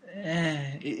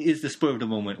it's the spur of the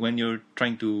moment when you're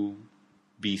trying to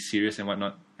be serious and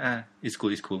whatnot. It's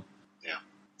cool. It's cool. Yeah.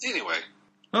 Anyway.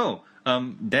 Oh,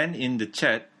 Dan in the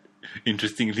chat,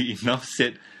 interestingly enough,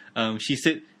 said she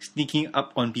said sneaking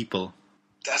up on people.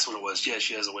 That's what it was. Yeah,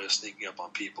 she has a way of sneaking up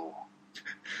on people.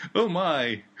 Oh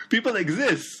my! People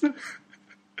exist.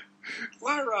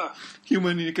 Lyra!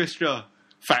 Human in orchestra.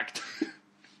 Fact.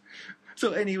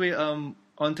 So anyway, on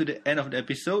to the end of the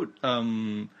episode.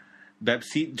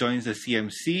 Babsy joins the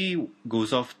CMC,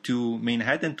 goes off to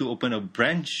Manhattan to open a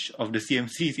branch of the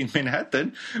CMCs in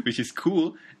Manhattan, which is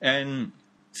cool. And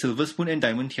Silver Spoon and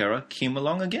Diamond Tiara came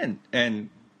along again and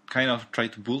kind of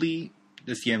tried to bully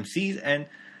the CMCs, and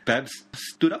Babs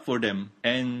stood up for them.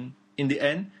 And in the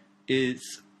end,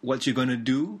 it's what you're gonna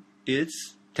do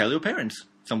is tell your parents.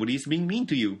 Somebody is being mean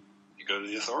to you. You go to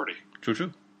the authority.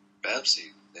 True.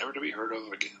 Babsy, never to be heard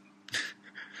of again.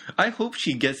 I hope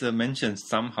she gets a mention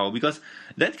somehow because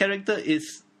that character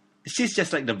she's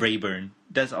just like the Brayburn.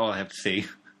 That's all I have to say.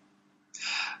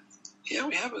 Yeah,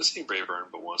 we haven't seen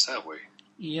Brayburn but once, have we?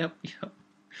 Yep.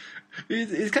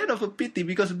 It's kind of a pity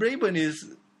because Brayburn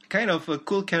is kind of a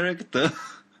cool character.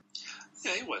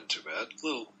 Yeah, he wasn't too bad. A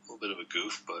little bit of a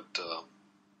goof, but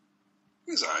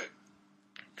he's alright.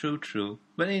 True.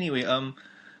 But anyway,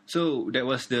 so that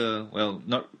was the, well,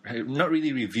 not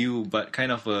really review, but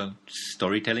kind of a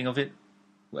storytelling of it.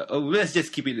 Well, let's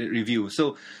just keep it a review.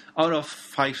 So, out of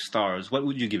 5 stars, what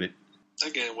would you give it?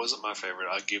 Again, it wasn't my favorite.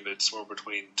 I'd give it somewhere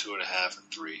between 2.5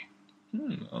 and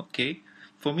 3. Okay.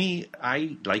 For me,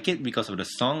 I like it because of the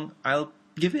song. I'll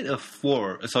give it a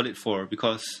 4, a solid 4,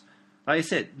 because, like I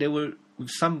said, there were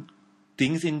some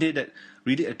things in there that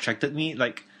really attracted me,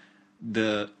 like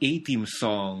the A-Team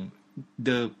song,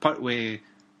 the part where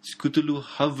Scootaloo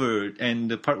hovered, and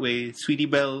the part where Sweetie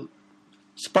Belle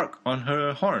sparked on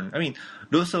her horn. I mean,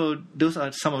 those are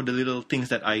some of the little things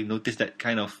that I noticed that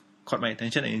kind of caught my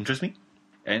attention and interest me.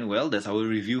 And well, that's our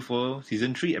review for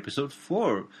Season 3, Episode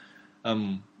 4.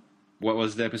 What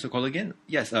was the episode called again?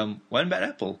 Yes, One Bad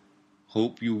Apple.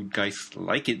 Hope you guys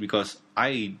like it because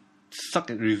I suck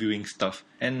at reviewing stuff.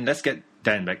 And let's get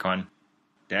Dan back on.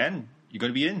 Dan, you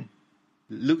gonna be in?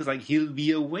 Looks like he'll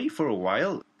be away for a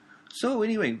while. So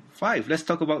anyway, 5, let's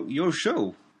talk about your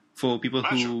show. For people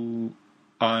who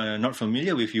are not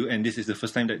familiar with you and this is the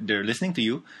first time that they're listening to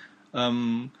you,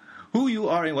 who you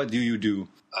are and what do you do?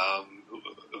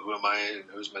 Who am I and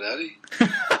who's my daddy?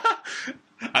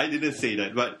 I didn't say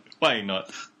that, but why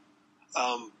not?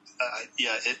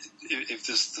 Yeah, if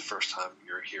this is the first time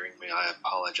you're hearing me, I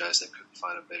apologize. I couldn't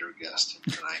find a better guest,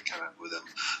 and I kind of with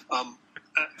him.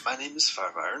 My name is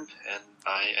Five Iron, and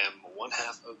I am one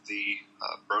half of the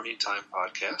Brony Time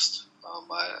podcast.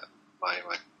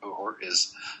 My cohort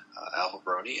is Alpha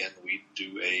Brony, and we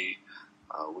do a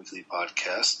weekly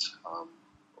podcast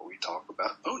where we talk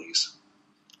about ponies.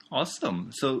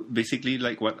 Awesome. So basically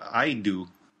like what I do.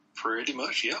 Pretty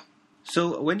much, yeah.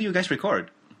 So when do you guys record?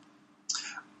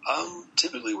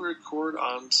 Typically we record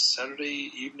on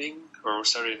Saturday evening or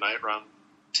Saturday night around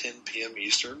 10 p.m.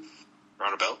 Eastern,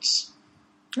 roundabouts.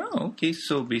 Oh, okay.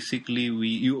 So basically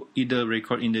you either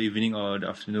record in the evening or the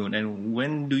afternoon. And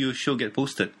when do your show get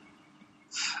posted?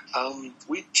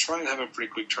 We try and have a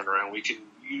pretty quick turnaround. We can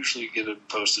usually get it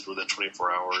posted within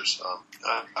 24 hours.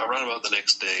 Around about the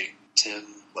next day, 10,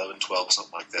 11, 12,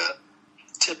 something like that,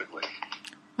 typically.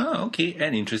 Oh, okay.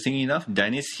 And interesting enough,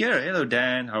 Dan is here. Hello,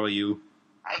 Dan. How are you?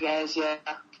 Hi guys, yeah.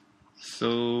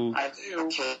 So, I do.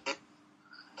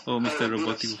 oh, Mr.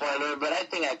 Robotic. Spoiler, but I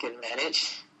think I can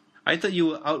manage. I thought you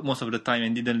were out most of the time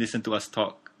and didn't listen to us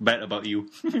talk bad about you.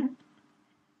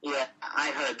 Yeah,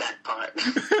 I heard that part.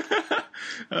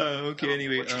 Okay,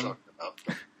 anyway.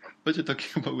 What you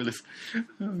talking about, Willis?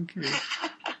 Okay.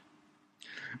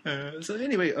 So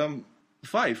anyway,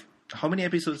 5. How many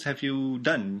episodes have you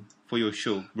done for your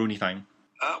show, Brony Time?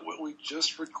 We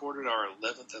just recorded our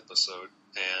 11th episode,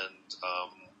 and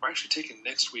we're actually taking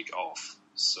next week off.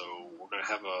 So we're going to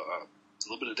have a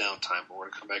little bit of downtime, but we're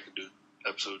going to come back and do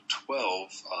episode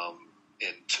 12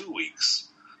 in 2 weeks.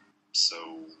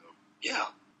 So, yeah.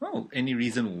 Oh, any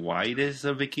reason why there's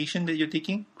a vacation that you're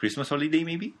taking? Christmas holiday,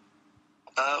 maybe?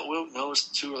 Well, no, it's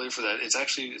too early for that. It's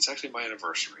actually my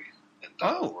anniversary. And,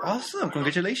 Oh, we're awesome!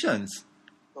 Congratulations.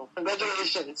 Well,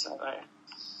 congratulations. All right.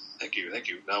 Thank you.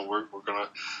 Now we're gonna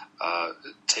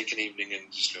take an evening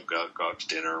and just go out to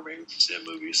dinner, or maybe see a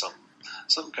movie,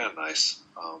 something kind of nice.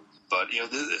 But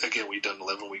again, we've done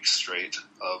 11 weeks straight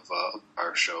of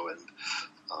our show, and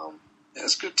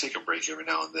it's good to take a break every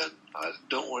now and then. I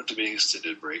don't want it to be an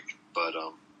extended break, but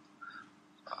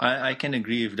I can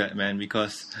agree with that, man,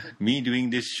 because me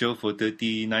doing this show for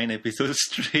 39 episodes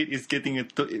straight is getting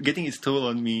its toll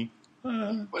on me.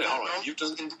 wait, hold on. You've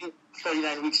done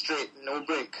 39 weeks straight, no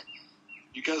break.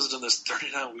 You guys have done this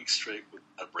 39 weeks straight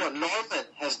without a break. No, Norman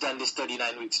has done this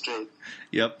 39 weeks straight.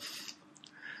 Yep.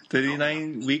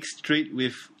 39 weeks straight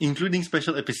with including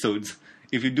special episodes.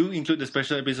 If you do include the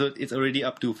special episode, it's already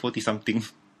up to 40-something.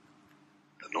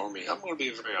 Normie, I'm going to be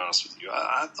very honest with you.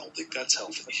 I don't think that's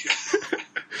healthy.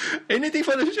 Anything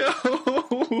for the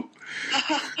show!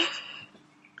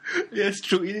 Yes,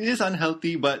 true. It is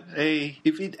unhealthy, but hey,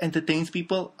 if it entertains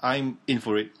people, I'm in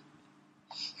for it.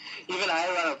 Even I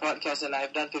run a podcast and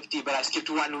I've done 50, but I skipped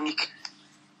 1 week.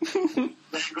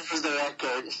 That goes the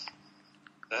record.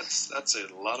 That's a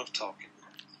lot of talking.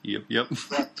 Yep. Yep.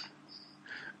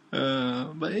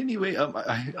 But anyway,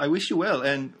 I wish you well,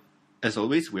 and as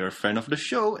always, we're a fan of the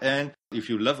show, and if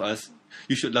you love us,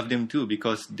 you should love them too,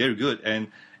 because they're good. And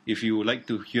if you would like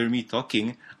to hear me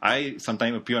talking, I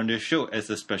sometimes appear on their show as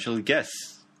a special guest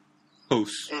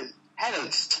host.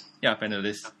 Panelist. Yeah,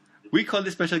 panelist. We call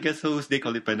it special guest host, they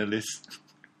call it panelist.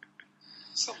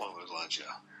 Something along those lines,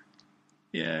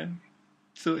 yeah. Yeah.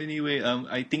 So anyway,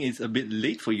 I think it's a bit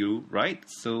late for you, right?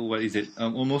 So what is it?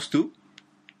 Almost 2?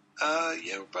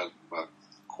 Yeah, about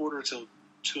quarter till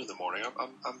 2 in the morning.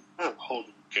 I'm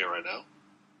holding okay right now.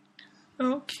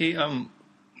 Okay.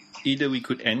 Either we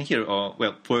could end here, or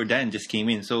well, poor Dan just came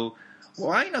in. So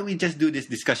why not we just do this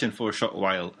discussion for a short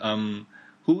while?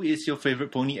 Who is your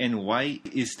favorite pony, and why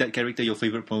is that character your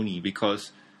favorite pony?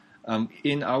 Because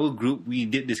in our group we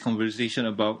did this conversation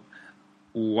about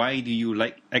why do you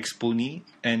like X pony,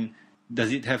 and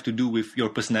does it have to do with your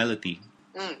personality?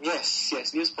 Yes.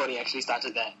 News Pony actually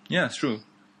started that. Yeah, it's true.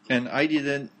 And I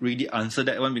didn't really answer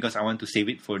that one because I want to save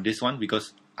it for this one,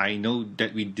 because I know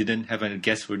that we didn't have a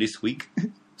guest for this week.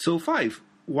 So 5,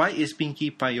 why is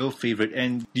Pinkie Pie your favorite?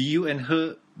 And do you and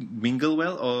her mingle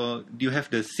well, or do you have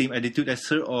the same attitude as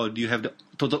her, or do you have the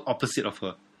total opposite of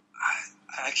her?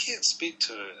 I can't speak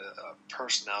to a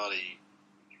personality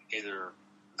either.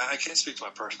 I can't speak to my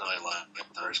personality line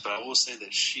like hers, but I will say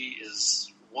that she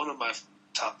is one of my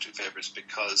top 2 favorites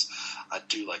because I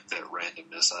do like that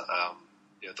randomness.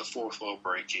 The fourth wall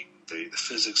breaking, the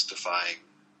physics defying,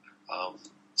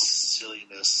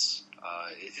 silliness.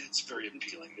 It's very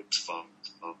appealing. It's fun.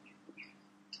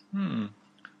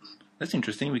 That's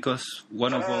interesting, because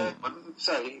one of our...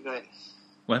 Sorry, go ahead.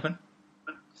 What happened?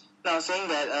 No, I was saying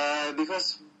that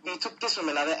because we took this from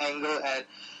another angle, and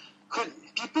could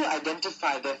people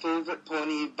identify their favorite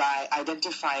pony by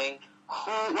identifying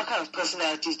what kind of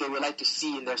personalities they would like to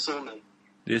see in their soulmate?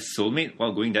 This soulmate?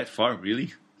 Wow, going that far,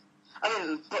 really? I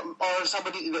mean, or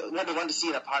somebody, what they want to see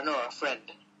in a partner or a friend.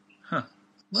 Huh.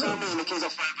 Well. Soulmate in the case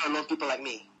of forever alone people like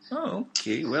me. Oh,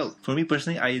 okay. Well, for me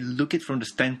personally, I look it from the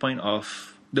standpoint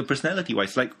of the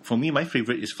personality-wise. Like, for me, my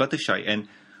favorite is Fluttershy. And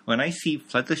when I see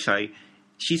Fluttershy,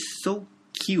 she's so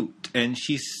cute and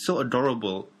she's so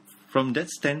adorable. From that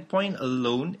standpoint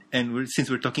alone, and since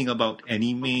we're talking about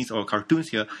animes or cartoons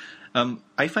here,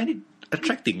 I find it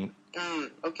attracting.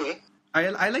 Okay.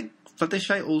 I like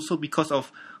Fluttershy also because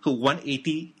of her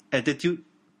 180 attitude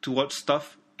towards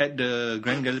stuff at the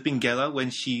Grand Galloping Gala when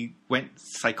she went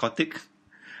psychotic.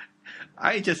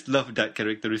 I just love that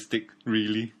characteristic,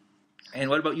 really. And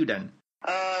what about you, Dan?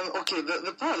 Okay,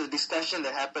 the part of the discussion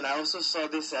that happened, I also saw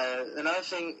this another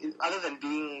thing, other than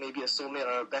being maybe a soulmate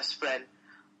or a best friend.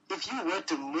 If you were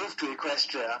to move to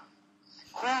Equestria,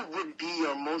 who would be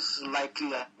your most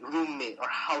likely roommate or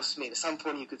housemate, some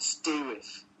pony you could stay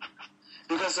with?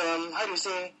 Because, how do you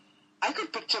say, I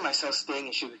could picture myself staying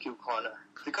in Sugar Cube Corner,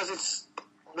 because it's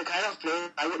the kind of place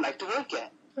I would like to work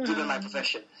at, given my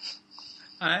profession.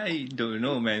 I don't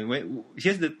know, man.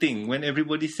 Here's the thing. When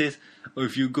everybody says,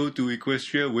 if you go to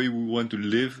Equestria, where we want to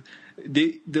live,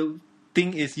 the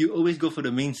thing is, you always go for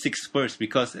the main 6 first,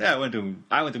 because I want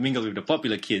to mingle with the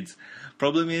popular kids.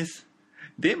 Problem is,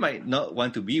 they might not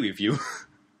want to be with you.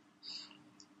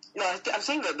 No, I'm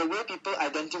saying that the way people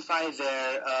identify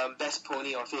their best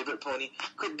pony or favorite pony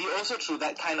could be also through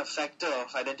that kind of factor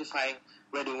of identifying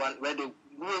where they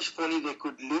which pony they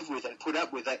could live with and put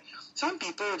up with. Like, some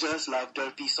people just love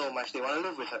Derpy so much, they want to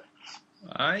live with her.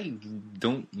 I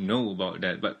don't know about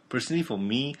that, but personally for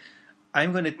me,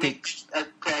 I'm going to take...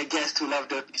 A guest who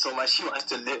loved Derpy so much, she wants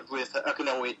to live with her. Okay,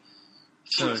 no, wait.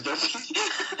 She was Derpy.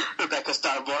 Rebecca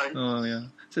Starborn. Oh, yeah.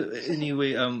 So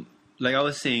anyway, like I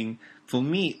was saying, for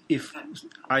me, if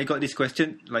I got this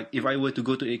question, like if I were to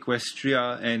go to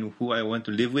Equestria and who I want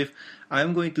to live with,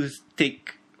 I'm going to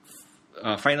take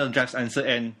Final Draft's answer,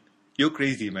 and you're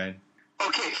crazy, man.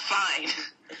 Okay, fine.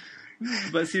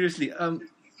 But seriously,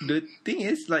 the thing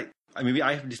is, like, maybe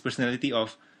I have this personality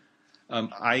of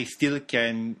I still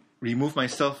can remove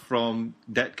myself from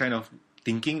that kind of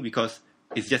thinking because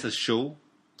it's just a show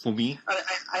for me.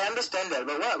 I understand that,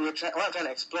 but what I'm trying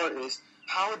to explore is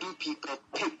how do people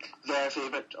pick their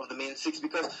favorite of the main six?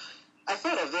 Because I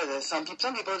thought of this. Some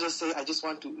people just say, I just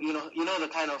want to, you know the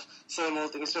kind of same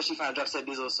old thing, especially if I have said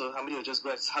this also, somebody will just go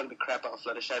and hug the crap out of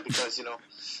Fluttershy because,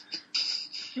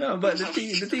 No, but the thing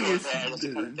is,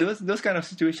 those kind of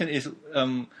situation is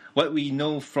what we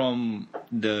know from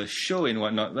the show and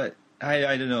whatnot. But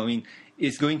I don't know. I mean,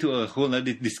 it's going to a whole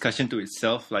other discussion to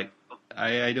itself. Like,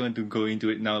 I don't want to go into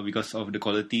it now because of the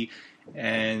quality.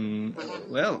 And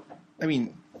well, I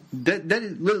mean,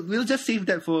 we'll just save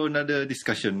that for another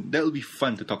discussion. That will be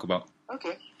fun to talk about.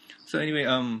 Okay. So anyway,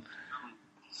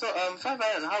 So, Five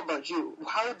Iron, how about you?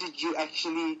 How did you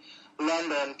actually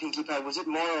land on Pinkie Pie? Was it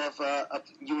more of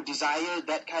you desire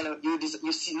that kind of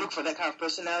look for that kind of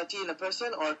personality in a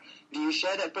person, or do you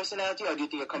share that personality, or do you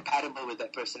think you're compatible with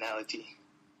that personality?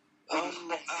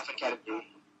 Different category.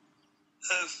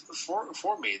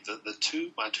 For me,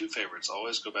 my two favorites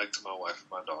always go back to my wife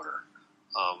and my daughter.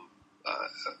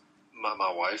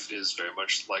 My wife is very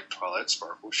much like Twilight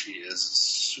Sparkle. She is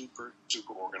super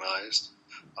organized.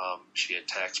 She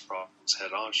attacks problems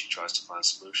head on. She tries to find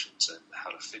solutions and how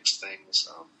to fix things.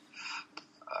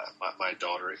 My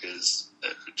daughter is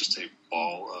just a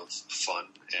ball of fun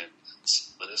and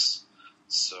silliness.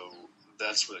 So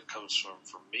that's where it comes from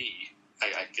for me.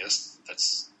 I guess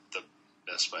that's the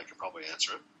best way I could probably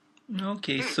answer it.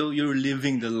 Okay, so you're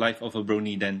living the life of a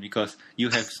brony then, because you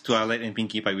have Twilight and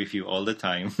Pinkie Pie with you all the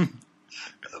time.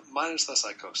 Minus the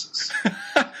psychosis.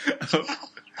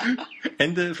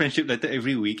 And the friendship letter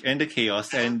every week, and the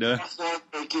chaos, and yeah.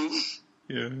 I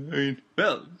mean,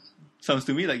 well, sounds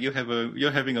to me like you're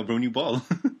having a brony ball.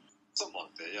 Something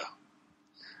like that,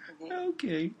 yeah.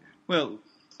 Okay. Well,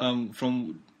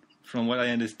 from what I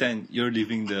understand, you're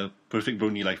living the perfect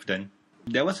brony life then.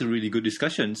 That was a really good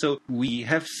discussion. So we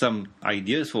have some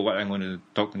ideas for what I'm going to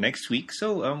talk next week.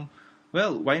 So,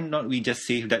 well, why not we just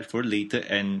save that for later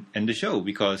and end the show?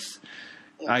 Because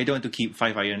I don't want to keep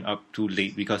Five Iron up too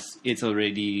late because it's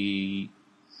already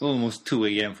almost 2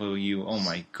 a.m. for you. Oh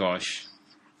my gosh.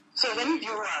 So if any of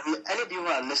you who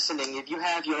are listening, if you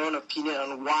have your own opinion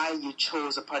on why you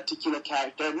chose a particular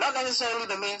character, not necessarily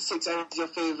the main six as your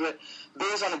favorite,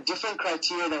 based on a different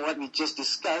criteria than what we just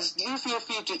discussed, do feel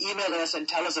free to email us and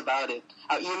tell us about it.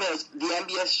 Our email is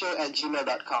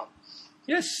thembsshow@gmail.com.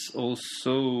 Yes,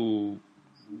 also,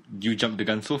 you jumped the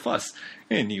gun so fast.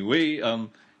 Anyway,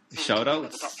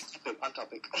 shout-outs. On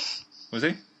topic. Was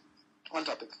it? On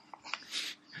topic.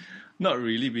 Not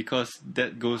really, because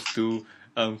that goes to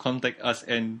contact us,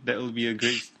 and that will be a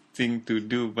great thing to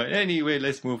do. But anyway,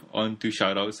 let's move on to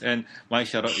shout-outs. And my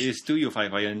shout-out is to you,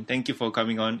 Five Iron. Thank you for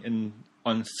coming on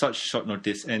such short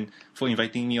notice and for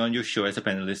inviting me on your show as a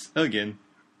panelist again.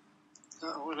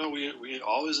 We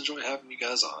always enjoy having you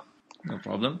guys on. No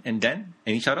problem. And Dan,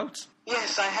 any shout-outs?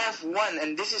 Yes, I have one,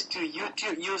 and this is to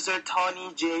YouTube user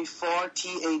TawnyJ4,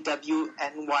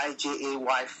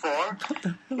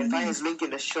 TAWNYJAY4. You can find his link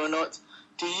in the show notes.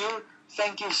 To you,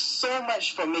 thank you so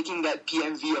much for making that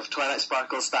PMV of Twilight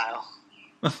Sparkle style.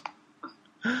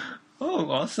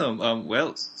 Oh, awesome.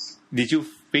 Well, did you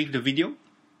fave the video?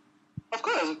 Of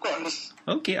course.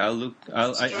 Okay, I'll look.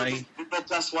 I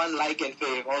plus one like and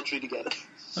fave, all three together.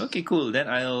 Okay, cool. Then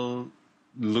I'll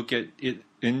look at it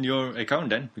in your account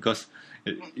then, because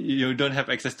you don't have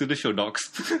access to the show docs.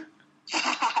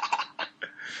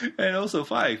 And also,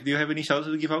 Five, do you have any shout-outs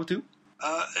to give out to?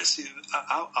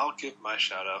 I'll give my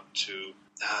shout-out to,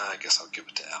 I guess I'll give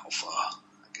it to Alpha.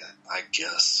 I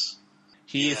guess.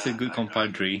 He is a good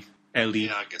compadre. Ellie.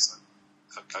 Yeah, I guess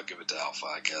I'll give it to Alpha,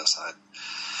 I guess.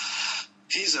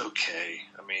 He's okay.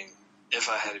 I mean, if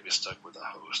I had to be stuck with a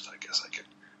host, I guess I'll give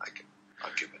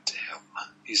it to him.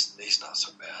 He's not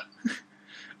so bad.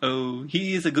 Oh,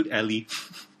 he is a good ally.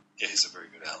 Yeah, he's a very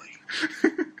good ally.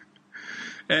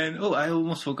 And I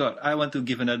almost forgot. I want to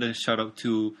give another shout out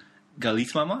to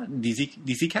Gali's mama,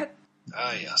 Dizzy Cat.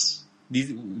 Yes.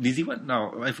 Dizzy what?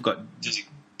 No, I forgot. Dizzy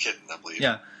Kitten, I believe.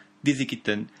 Yeah, Dizzy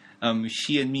Kitten.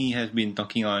 She and me have been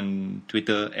talking on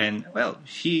Twitter, and well,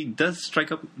 she does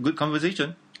strike up good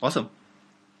conversation. Awesome.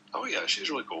 Oh yeah,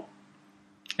 she's really cool.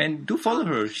 And do follow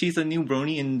her. She's a new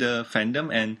brony in the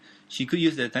fandom, and she could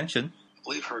use the attention. I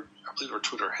believe her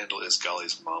Twitter handle is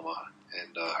Golly's Mama,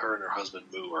 and her and her husband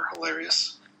Moo are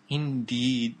hilarious.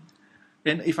 Indeed.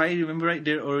 And if I remember right,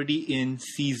 they're already in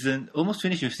almost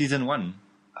finished with season 1.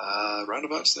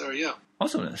 Roundabouts there, yeah.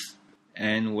 Awesomeness.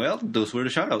 And well, those were the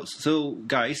shoutouts. So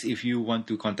guys, if you want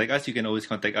to contact us, you can always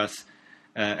contact us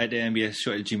at the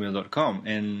mbsshow@gmail.com,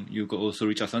 and you can also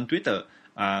reach us on Twitter.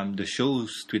 The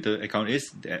show's Twitter account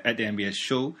is at the MBS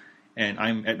Show, and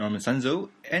I'm at Norman Sanzo,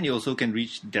 and you also can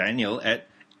reach Daniel at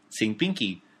Sing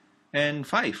Pinky. And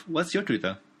Five, what's your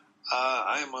Twitter?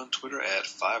 I am on Twitter at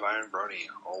 5IronBrony,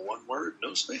 all one word,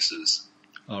 no spaces.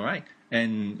 All right.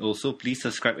 And also, please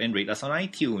subscribe and rate us on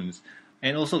iTunes.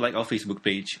 And also like our Facebook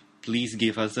page. Please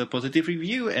give us a positive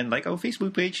review and like our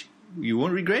Facebook page. You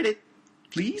won't regret it.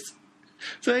 Please.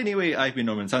 So anyway, I've been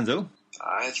Norman Sanzo.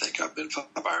 I think I've been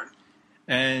 5Iron.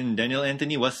 And Daniel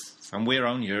Anthony was somewhere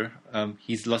around here.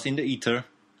 He's lost in the ether.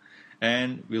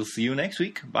 And we'll see you next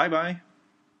week. Bye-bye.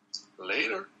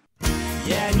 Later.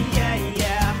 Yeah, yeah,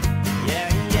 yeah.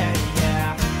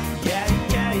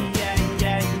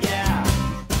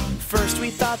 First we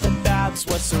thought that Babs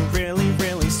was so really,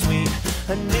 really sweet.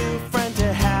 A new friend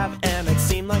to have, and it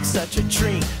seemed like such a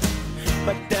treat.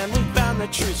 But then we found the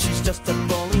truth, she's just a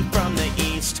bully from the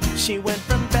east. She went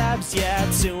from Babs, yeah,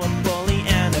 to a bully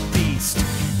and a beast.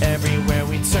 Everywhere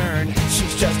we turn,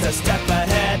 she's just a step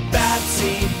ahead.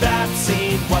 Babsy,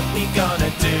 Babsy, what we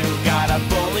gonna do? Got a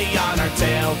bully on our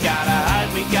tail, gotta hide,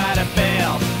 we gotta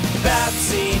bail.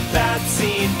 Babsy,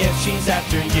 Babsy, if she's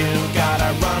after you,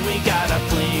 gotta run, we gotta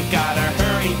flee, gotta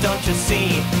hurry, don't you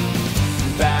see?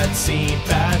 Bad seed,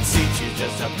 she's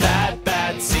just a bad,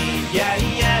 bad seed. Yeah,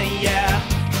 yeah, yeah,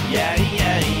 yeah,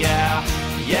 yeah, yeah,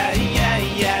 yeah, yeah,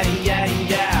 yeah, yeah,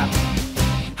 yeah.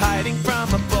 Hiding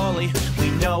from a bully,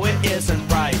 we know it isn't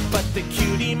right, but the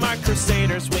cutie mark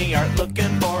crusaders, we are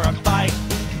looking for a fight.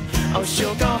 Oh,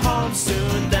 she'll go home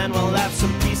soon, then we'll have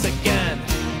some peace again.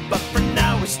 But for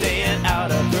now we're staying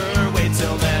out of her way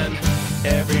till then.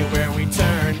 Everywhere we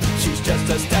turn, she's just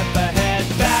a step ahead.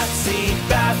 Babsy,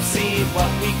 Babsy,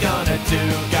 what we gonna do?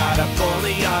 Got a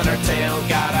bully on our tail,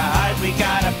 gotta hide, we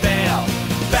gotta bail.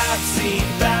 Babsy,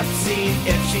 Babsy,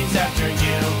 if she's after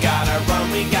you, gotta run,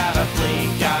 we gotta flee,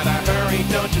 gotta hurry,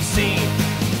 don't you see?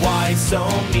 Why so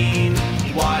mean?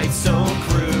 Why so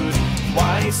crude?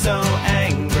 Why so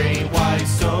angry? Why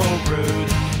so rude?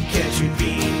 Can't you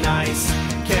be nice?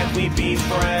 Can't we be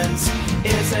friends?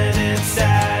 Isn't it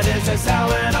sad? Is this how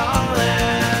it all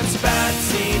ends?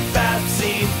 Babsy,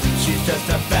 Babsy, she's just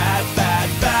a bad, bad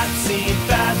Babsy,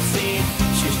 Babsy.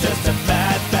 She's just a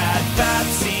bad, bad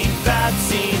Babsy,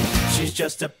 Babsy. She's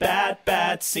just a bad,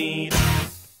 bad seed.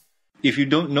 If you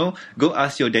don't know, go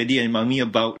ask your daddy and mommy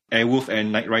about Airwolf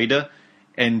and Knight Rider,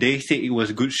 and they say it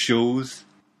was good shows.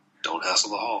 Don't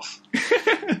hassle the Hoff.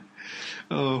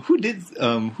 Who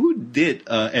did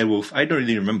Airwolf? I don't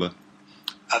really remember.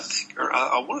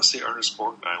 I want to say Ernest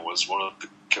Borgnine was one of the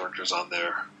characters on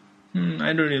there.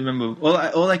 I don't remember.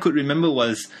 All I could remember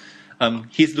was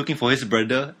he's looking for his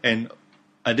brother, and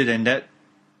other than that,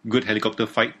 good helicopter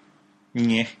fight.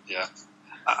 Yeah. Yeah.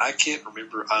 I can't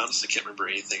remember. I honestly can't remember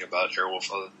anything about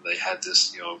Airwolf other than they had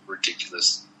this,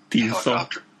 ridiculous Theme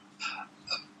helicopter.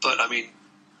 But I mean,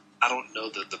 I don't know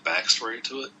the backstory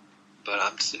to it. But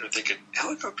I'm sitting there thinking,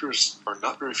 helicopters are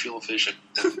not very fuel efficient,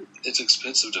 and it's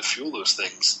expensive to fuel those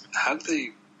things. How do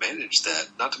they manage that?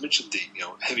 Not to mention the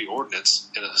heavy ordnance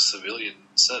in a civilian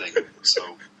setting.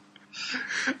 So,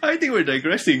 I think we're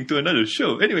digressing to another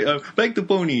show. Anyway, back to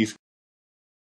Ponies.